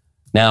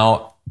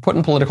 Now,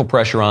 putting political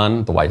pressure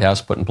on the White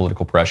House, putting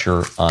political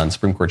pressure on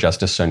Supreme Court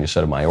Justice Sonia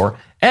Sotomayor,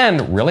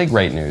 and really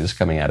great news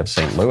coming out of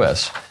St.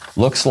 Louis.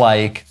 Looks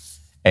like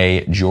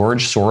a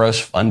George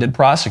Soros-funded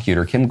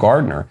prosecutor, Kim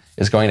Gardner,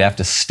 is going to have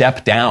to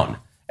step down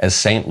as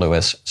St.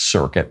 Louis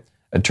Circuit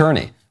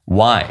Attorney.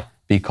 Why?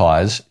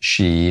 Because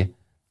she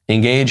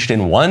engaged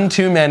in one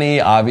too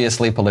many,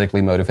 obviously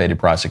politically motivated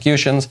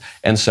prosecutions,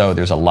 and so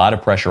there's a lot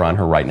of pressure on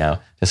her right now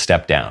to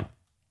step down.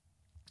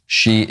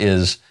 She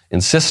is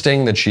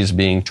insisting that she's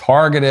being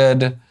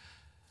targeted.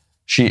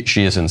 She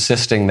is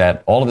insisting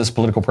that all of this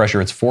political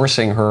pressure, it's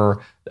forcing her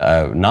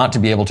not to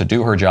be able to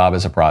do her job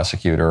as a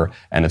prosecutor,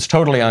 and it's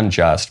totally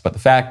unjust. But the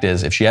fact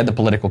is, if she had the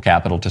political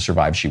capital to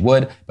survive, she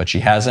would, but she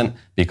hasn't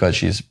because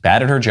she's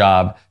bad at her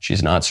job.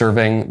 She's not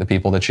serving the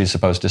people that she's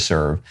supposed to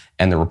serve,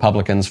 and the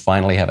Republicans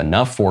finally have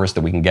enough force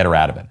that we can get her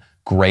out of it.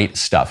 Great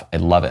stuff. I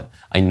love it.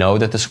 I know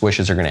that the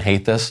squishes are going to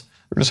hate this.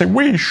 They're going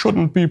to say, we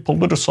shouldn't be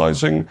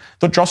politicizing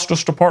the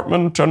Justice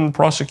Department and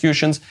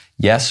prosecutions.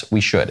 Yes,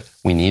 we should.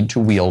 We need to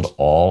wield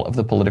all of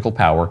the political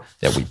power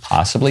that we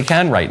possibly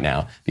can right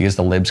now because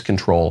the libs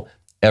control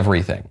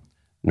everything.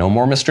 No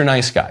more Mr.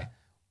 Nice Guy.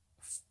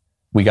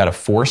 We got to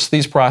force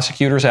these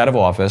prosecutors out of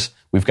office.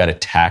 We've got to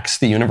tax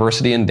the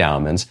university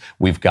endowments.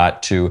 We've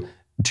got to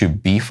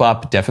beef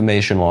up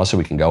defamation law so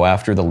we can go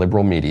after the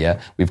liberal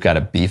media. We've got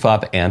to beef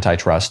up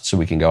antitrust so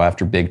we can go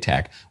after big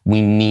tech.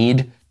 We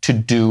need to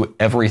do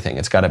everything.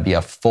 It's got to be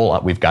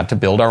we've got to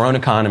build our own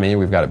economy.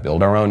 We've got to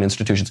build our own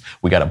institutions.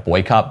 We've got to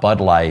boycott Bud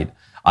Light.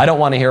 I don't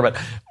want to hear about,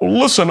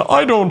 listen,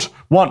 I don't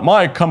want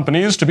my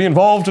companies to be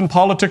involved in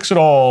politics at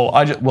all.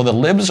 Well, the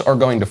libs are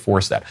going to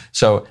force that.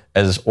 So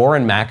as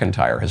Orrin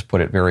McIntyre has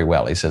put it very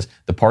well, he says,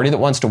 the party that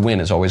wants to win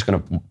is always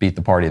going to beat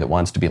the party that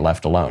wants to be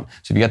left alone.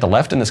 So if you got the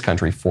left in this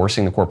country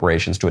forcing the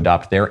corporations to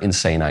adopt their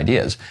insane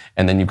ideas,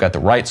 and then you've got the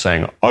right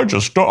saying, I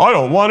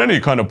don't want any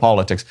kind of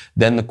politics,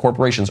 then the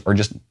corporations are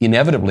just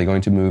inevitably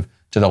going to move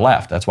to the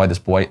left. That's why this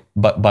Bud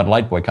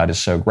Light boycott is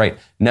so great.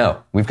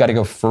 No, we've got to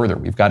go further.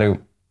 We've got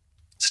to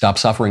stop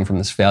suffering from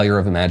this failure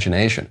of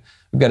imagination.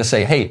 We've got to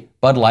say, hey,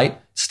 Bud Light,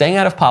 staying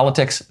out of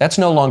politics, that's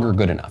no longer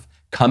good enough.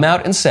 Come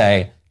out and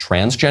say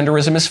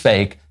transgenderism is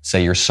fake.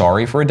 Say you're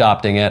sorry for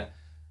adopting it.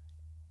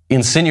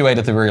 Insinuate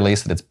at the very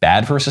least that it's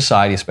bad for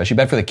society, especially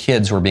bad for the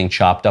kids who are being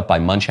chopped up by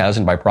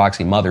Munchausen by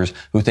proxy mothers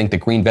who think that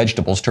green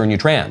vegetables turn you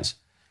trans.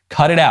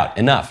 Cut it out.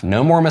 Enough.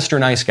 No more Mr.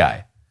 Nice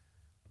Guy.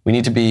 We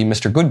need to be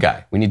Mr. Good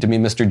Guy. We need to be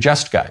Mr.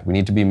 Just Guy. We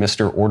need to be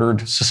Mr.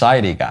 Ordered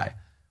Society Guy.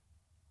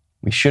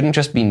 We shouldn't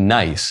just be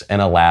nice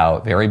and allow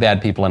very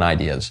bad people and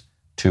ideas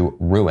to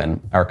ruin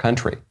our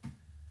country.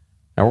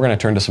 Now we're going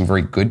to turn to some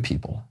very good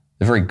people.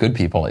 The very good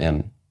people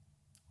in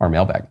our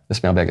mailbag.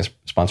 This mailbag is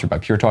sponsored by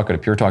Pure Talk. Go to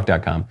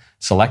puretalk.com,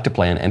 select a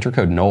plan, enter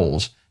code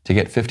Knowles to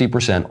get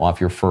 50%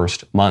 off your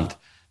first month.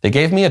 They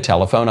gave me a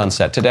telephone on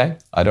set today.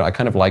 I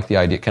kind of like the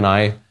idea. Can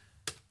I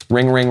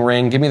ring, ring,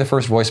 ring? Give me the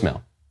first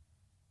voicemail.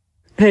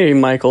 Hey,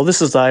 Michael,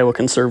 this is the Iowa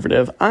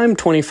Conservative. I'm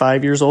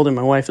 25 years old and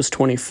my wife is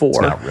 24.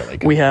 It's not really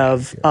good. We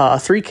have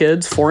 3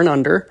 kids, 4 and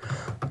under.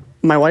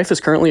 My wife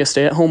is currently a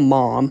stay-at-home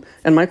mom,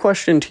 and my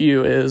question to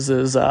you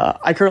is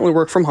I currently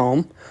work from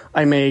home.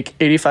 I make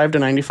 $85 to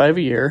 $95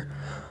 a year.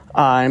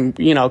 I'm,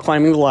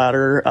 climbing the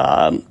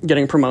ladder,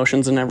 getting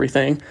promotions and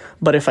everything.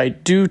 But if I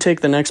do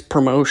take the next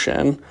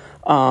promotion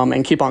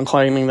and keep on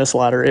climbing this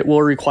ladder, it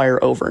will require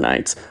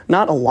overnights.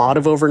 Not a lot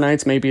of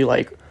overnights, maybe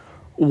like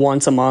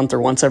once a month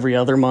or once every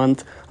other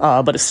month,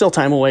 but it's still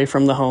time away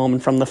from the home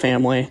and from the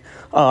family.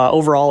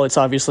 Overall, it's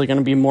obviously going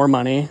to be more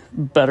money,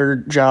 better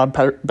job,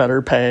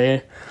 better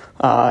pay,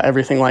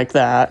 everything like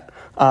that.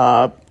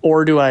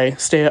 Or do I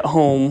stay at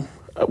home,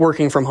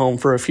 working from home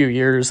for a few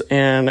years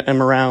and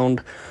am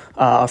around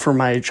for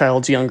my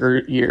child's younger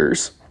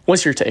years?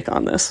 What's your take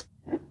on this?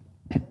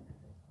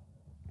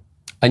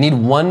 I need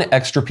one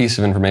extra piece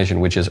of information,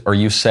 which is, are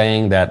you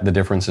saying that the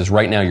difference is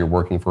right now you're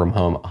working from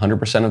home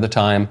 100% of the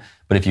time,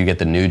 but if you get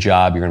the new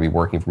job, you're going to be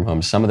working from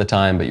home some of the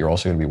time, but you're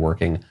also going to be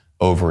working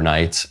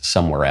overnights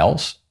somewhere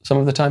else some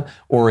of the time?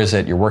 Or is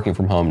it you're working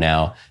from home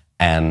now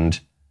and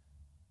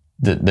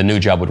the new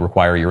job would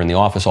require you're in the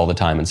office all the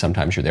time and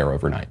sometimes you're there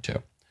overnight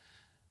too?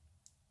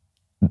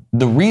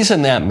 The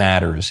reason that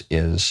matters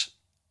is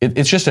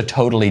it's just a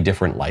totally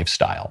different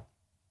lifestyle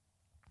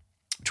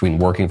between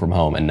working from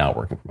home and not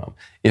working from home.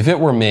 If it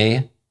were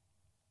me,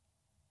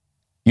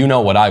 you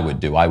know what I would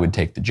do. I would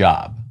take the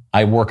job.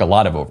 I work a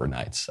lot of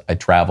overnights. I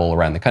travel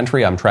around the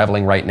country. I'm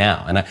traveling right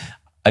now. And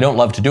I don't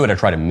love to do it. I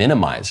try to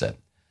minimize it.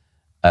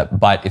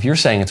 But if you're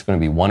saying it's going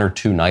to be 1 or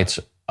 2 nights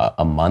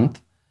a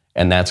month,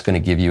 and that's going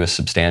to give you a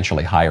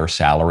substantially higher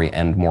salary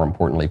and, more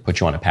importantly, put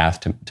you on a path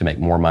to make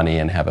more money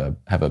and have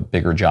a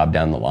bigger job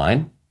down the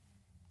line,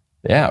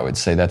 yeah, I would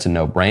say that's a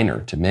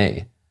no-brainer to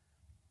me.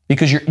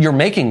 Because you're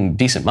making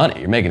decent money.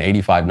 You're making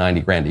 85,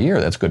 90 grand a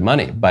year. That's good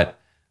money. But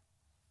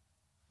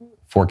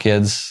 4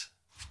 kids,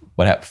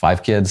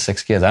 5 kids,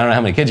 6 kids? I don't know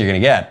how many kids you're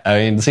going to get. I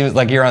mean, it seems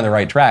like you're on the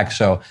right track.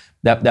 So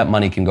that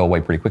money can go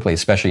away pretty quickly,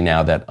 especially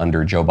now that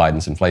under Joe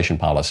Biden's inflation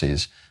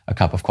policies, a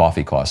cup of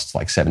coffee costs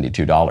like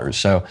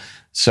 $72.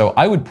 So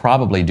I would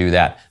probably do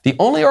that. The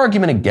only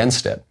argument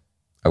against it,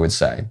 I would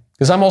say,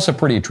 because I'm also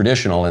pretty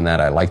traditional in that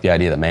I like the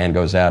idea that man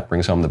goes out,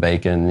 brings home the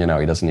bacon,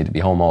 he doesn't need to be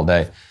home all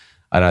day.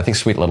 And I think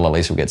sweet little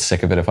Elise would get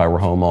sick of it if I were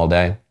home all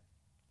day.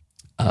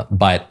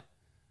 But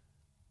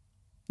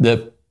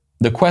the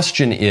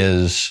question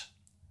is,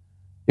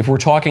 if we're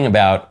talking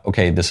about,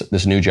 okay,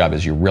 this new job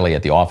is you're really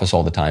at the office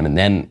all the time, and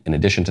then in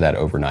addition to that,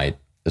 overnight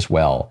as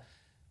well,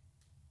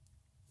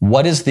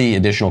 what is the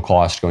additional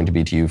cost going to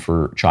be to you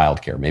for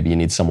childcare? Maybe you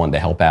need someone to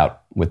help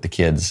out with the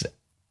kids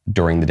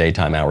during the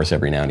daytime hours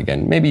every now and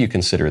again. Maybe you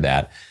consider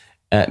that.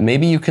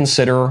 Maybe you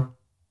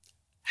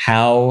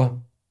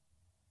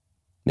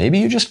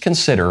just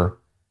consider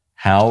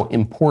how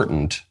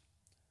important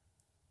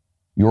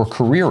your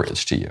career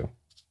is to you.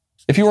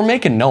 If you were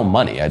making no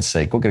money, I'd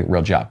say, go get a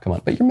real job, come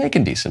on. But you're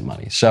making decent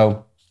money.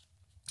 So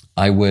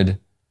I would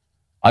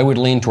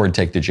lean toward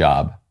take the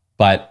job.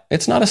 But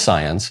it's not a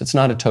science. It's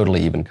not a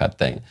totally even cut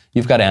thing.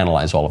 You've got to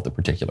analyze all of the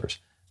particulars.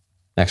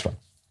 Next one.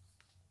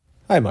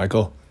 Hi,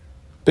 Michael.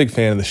 Big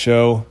fan of the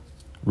show.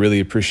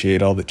 Really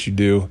appreciate all that you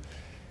do.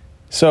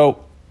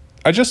 So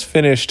I just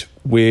finished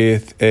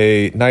with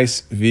a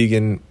nice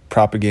vegan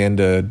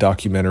propaganda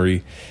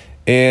documentary,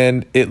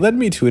 and it led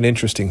me to an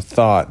interesting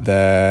thought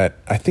that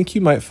I think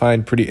you might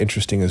find pretty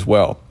interesting as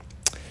well.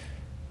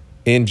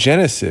 In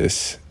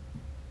Genesis,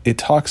 it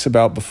talks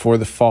about before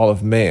the fall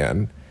of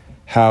man,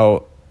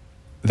 how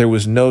there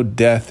was no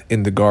death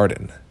in the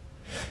garden.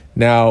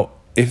 Now,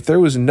 if there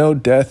was no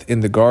death in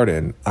the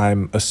garden,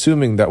 I'm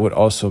assuming that would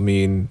also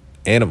mean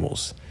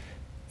animals.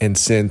 And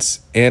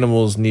since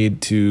animals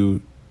need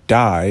to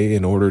die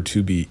in order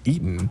to be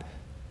eaten,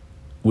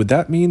 would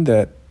that mean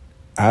that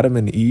Adam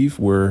and Eve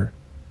were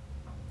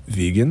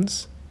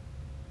vegans?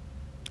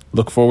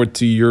 Look forward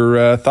to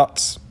your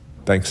thoughts.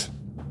 Thanks.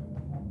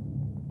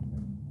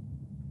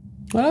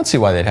 I don't see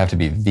why they'd have to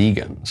be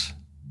vegans.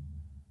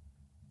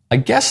 I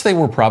guess they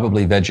were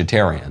probably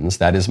vegetarians.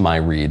 That is my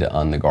read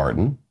on the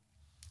garden.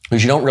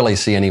 Because you don't really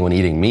see anyone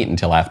eating meat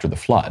until after the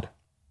flood,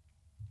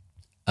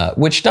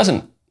 which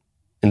doesn't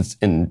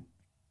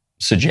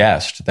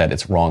suggest that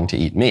it's wrong to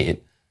eat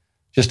meat,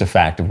 just a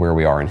fact of where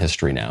we are in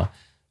history now.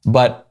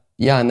 But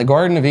yeah, in the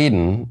Garden of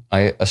Eden,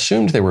 I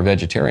assumed they were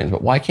vegetarians,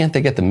 but why can't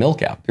they get the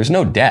milk out? There's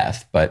no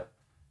death, but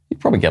you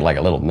probably get like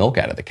a little milk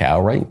out of the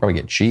cow, right? You probably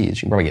get cheese.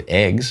 You can probably get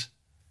eggs.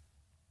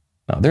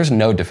 No, there's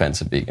no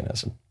defense of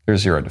veganism.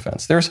 There's zero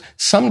defense. There's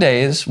some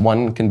days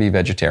one can be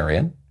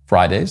vegetarian.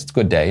 Fridays, it's a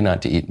good day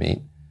not to eat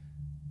meat.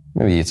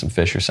 Maybe eat some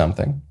fish or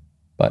something.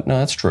 But no,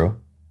 that's true.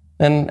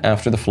 Then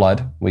after the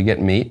flood, we get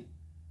meat.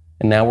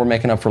 And now we're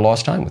making up for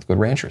lost time with Good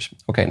Ranchers.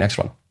 Okay, next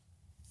one.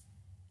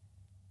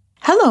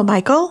 Hello,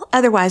 Michael,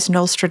 otherwise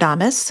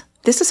Nostradamus.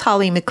 This is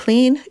Holly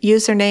McLean.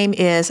 Username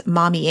is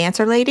Mommy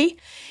Answer Lady.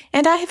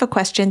 And I have a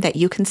question that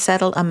you can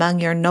settle among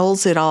your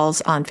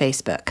Knowles-it-alls on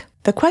Facebook.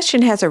 The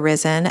question has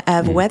arisen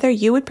of whether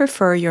you would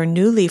prefer your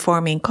newly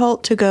forming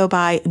cult to go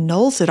by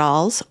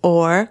Knowles-it-alls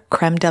or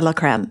Creme de la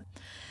Creme.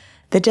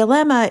 The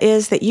dilemma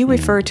is that you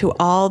refer to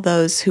all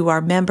those who are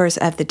members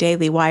of the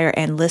Daily Wire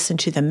and listen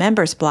to the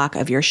members block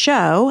of your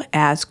show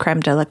as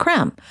Creme de la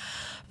Creme.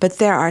 But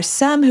there are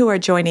some who are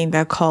joining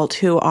the cult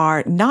who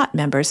are not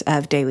members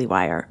of Daily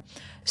Wire.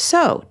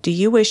 So, do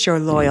you wish your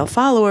loyal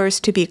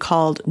followers to be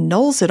called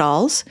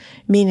Knowles-it-alls,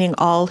 meaning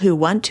all who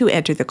want to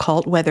enter the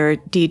cult, whether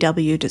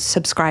DW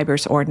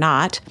subscribers or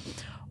not,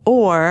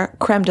 or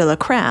Creme de la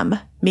Creme,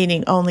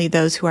 meaning only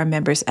those who are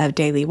members of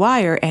Daily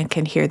Wire and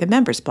can hear the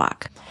members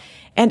block?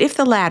 And if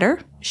the latter,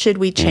 should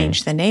we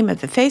change the name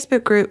of the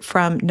Facebook group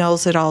from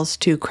Knowles-it-alls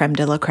to Creme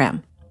de la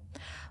Creme?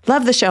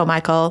 Love the show,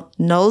 Michael.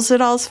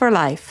 Knowles-it-alls for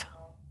life.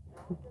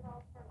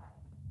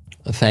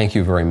 Thank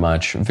you very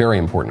much. Very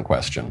important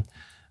question.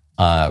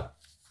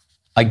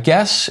 I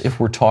guess if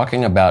we're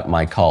talking about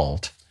my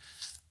cult,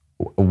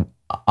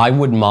 I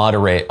would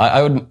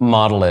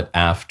model it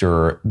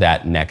after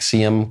that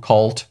NXIVM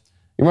cult.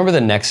 You remember the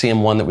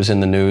NXIVM one that was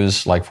in the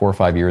news like 4 or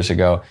 5 years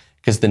ago?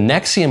 Because the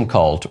NXIVM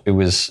cult, it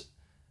was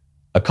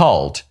a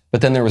cult, but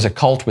then there was a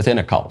cult within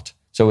a cult.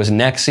 So it was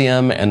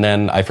NXIVM, and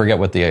then I forget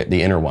what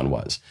the inner one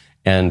was.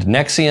 And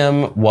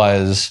NXIVM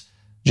was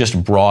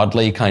just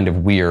broadly kind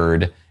of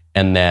weird,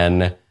 and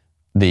then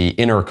the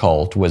inner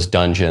cult was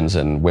dungeons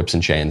and whips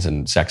and chains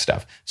and sex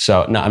stuff.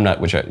 So no, I'm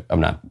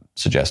not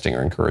suggesting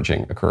or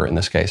encouraging occur in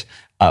this case.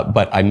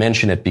 But I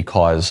mention it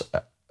because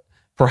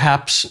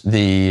perhaps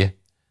the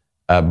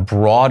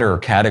broader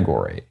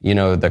category,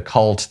 the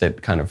cult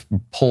that kind of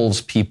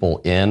pulls people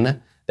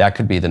in, that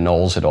could be the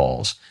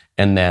Knowles-it-alls.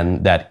 And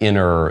then that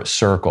inner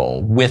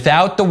circle,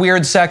 without the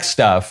weird sex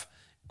stuff,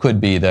 could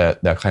be the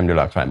Creme de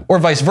la Creme. Or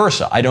vice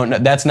versa. I don't know.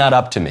 That's not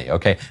up to me,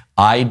 okay?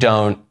 I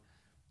don't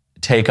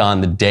take on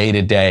the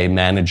day-to-day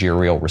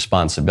managerial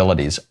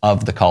responsibilities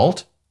of the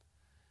cult.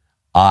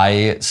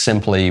 I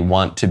simply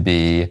want to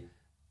be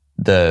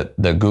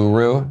the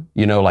guru,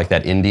 like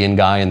that Indian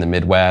guy in the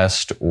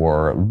Midwest,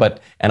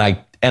 and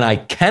I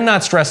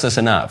cannot stress this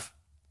enough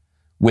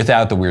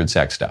without the weird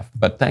sex stuff.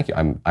 But thank you.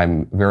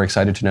 I'm very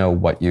excited to know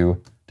what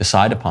you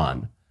decide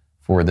upon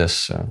for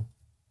this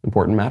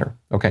important matter.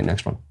 Okay,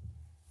 next one.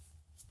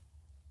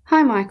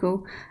 Hi,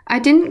 Michael. I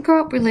didn't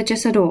grow up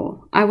religious at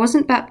all. I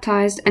wasn't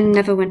baptized and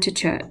never went to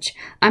church.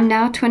 I'm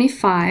now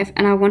 25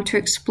 and I want to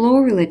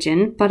explore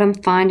religion, but I'm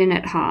finding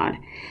it hard.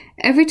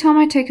 Every time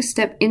I take a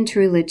step into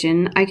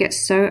religion, I get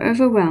so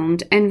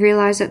overwhelmed and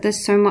realize that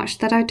there's so much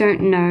that I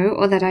don't know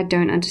or that I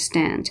don't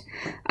understand.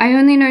 I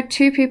only know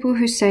 2 people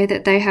who say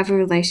that they have a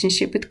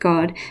relationship with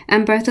God,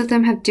 and both of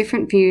them have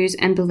different views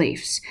and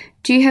beliefs.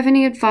 Do you have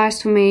any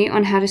advice for me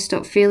on how to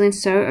stop feeling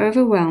so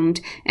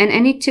overwhelmed, and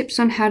any tips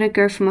on how to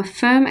go from a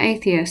firm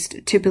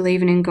atheist to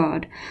believing in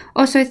God?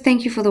 Also,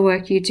 thank you for the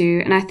work you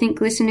do, and I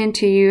think listening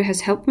to you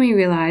has helped me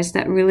realize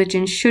that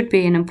religion should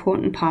be an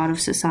important part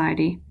of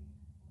society.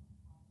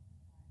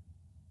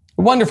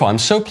 Wonderful. I'm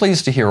so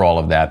pleased to hear all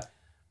of that.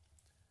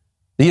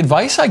 The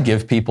advice I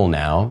give people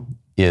now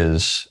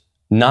is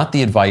not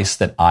the advice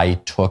that I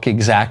took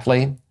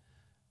exactly,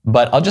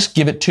 but I'll just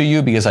give it to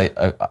you because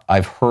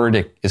I've heard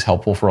it is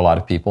helpful for a lot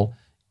of people,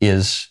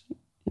 is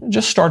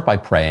just start by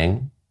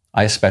praying.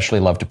 I especially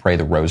love to pray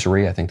the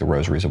rosary. I think the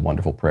rosary is a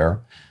wonderful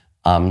prayer.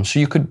 So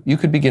you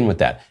could begin with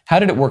that. How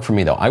did it work for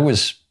me, though? I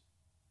was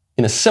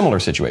in a similar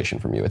situation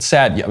from you. It's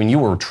sad. I mean, you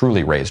were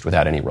truly raised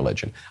without any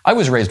religion. I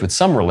was raised with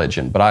some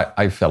religion, but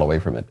I fell away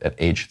from it at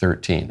age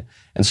 13.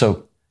 And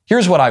so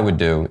here's what I would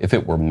do if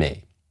it were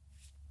me.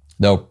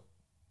 Though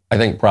I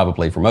think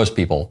probably for most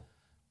people,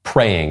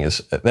 praying is,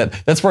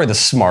 that's probably the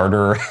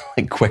smarter,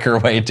 quicker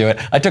way to do it.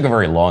 I took a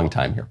very long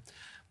time here.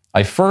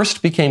 I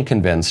first became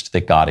convinced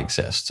that God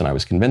exists, and I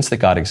was convinced that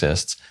God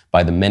exists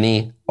by the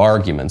many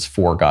arguments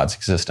for God's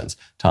existence.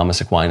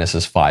 Thomas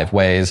Aquinas' 5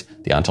 ways,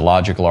 the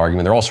ontological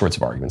argument, there are all sorts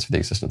of arguments for the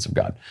existence of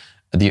God.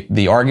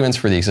 The arguments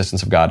for the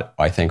existence of God,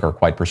 I think, are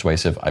quite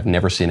persuasive. I've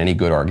never seen any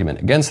good argument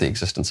against the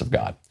existence of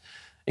God,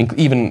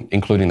 even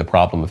including the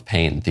problem of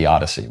pain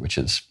theodicy, which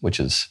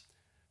is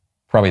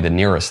probably the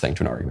nearest thing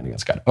to an argument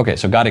against God. Okay,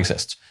 so God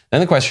exists.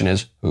 Then the question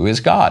is, who is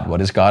God? What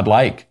is God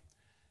like?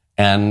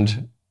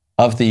 And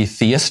of the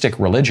theistic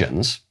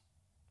religions,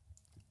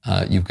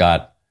 you've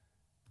got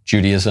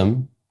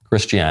Judaism,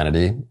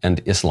 Christianity,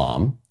 and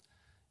Islam.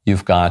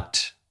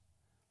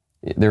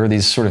 There are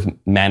these sort of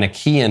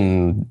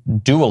Manichaean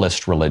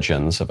dualist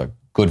religions of a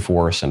good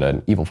force and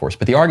an evil force,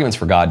 but the arguments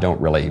for God don't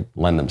really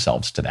lend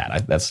themselves to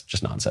that. That's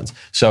just nonsense.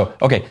 So,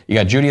 okay, you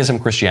got Judaism,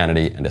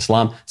 Christianity, and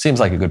Islam. Seems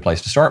like a good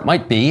place to start.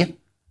 Might be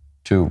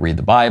to read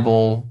the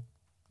Bible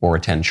or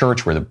attend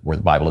church where the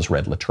Bible is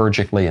read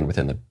liturgically and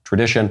within the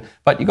tradition.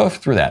 But you go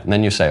through that, and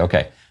then you say,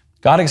 okay,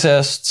 God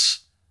exists.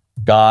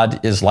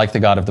 God is like the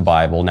God of the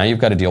Bible. Now you've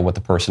got to deal with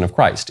the person of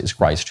Christ. Is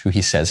Christ who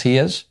he says he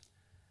is?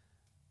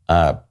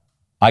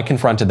 I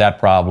confronted that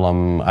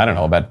problem, I don't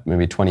know, about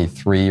maybe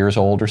 23 years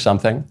old or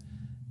something.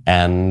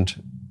 And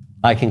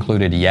I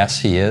concluded, yes,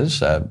 he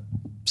is.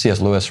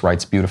 C.S. Lewis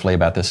writes beautifully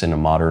about this in a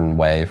modern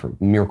way.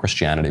 Mere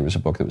Christianity was a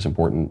book that was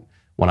important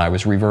when I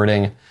was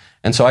reverting.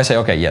 And so I say,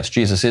 okay, yes,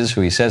 Jesus is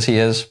who he says he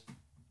is.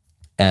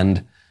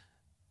 And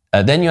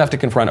then you have to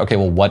confront, okay,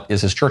 well, what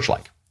is his church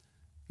like?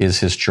 Is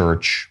his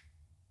church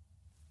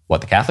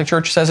what the Catholic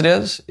Church says it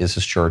is? Is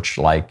his church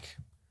like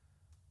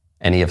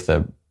any of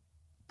the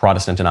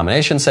Protestant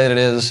denominations say that it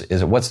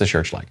is? What's the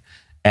church like?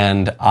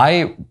 And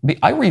I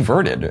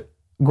reverted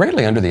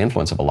greatly under the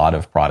influence of a lot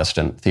of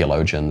Protestant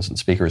theologians and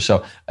speakers.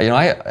 So,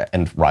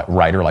 and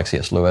writer like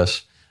C.S.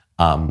 Lewis.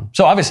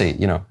 So obviously,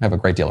 I have a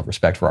great deal of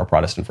respect for our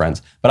Protestant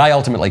friends, but I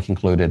ultimately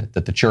concluded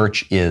that the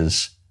church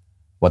is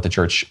what the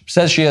church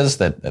says she is,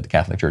 that the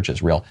Catholic Church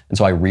is real. And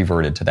so I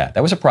reverted to that.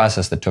 That was a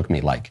process that took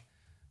me like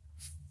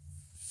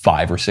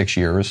 5 or 6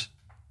 years.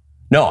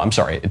 No, I'm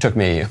sorry. It took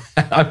me,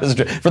 that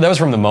was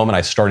from the moment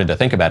I started to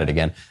think about it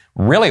again.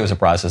 Really, it was a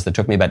process that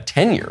took me about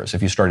 10 years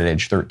if you start at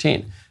age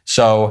 13.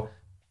 So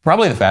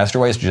probably the faster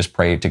way is to just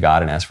pray to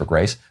God and ask for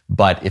grace.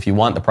 But if you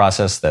want the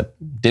process that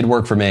did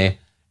work for me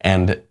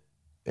and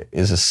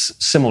is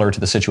similar to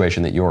the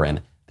situation that you're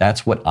in,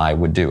 that's what I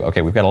would do.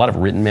 Okay, we've got a lot of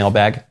written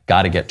mailbag.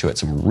 Got to get to it.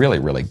 Some really,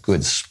 really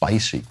good,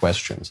 spicy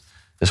questions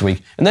this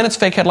week. And then it's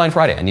Fake Headline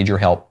Friday. I need your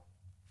help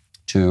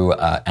to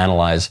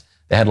analyze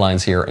the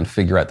headlines here and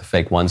figure out the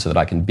fake ones so that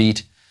I can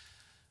beat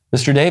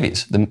Mr.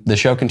 Davies. The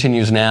show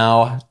continues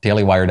now.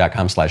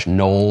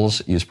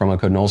 DailyWire.com/Knowles. Use promo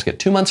code Knowles. Get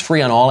 2 months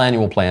free on all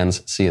annual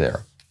plans. See you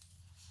there.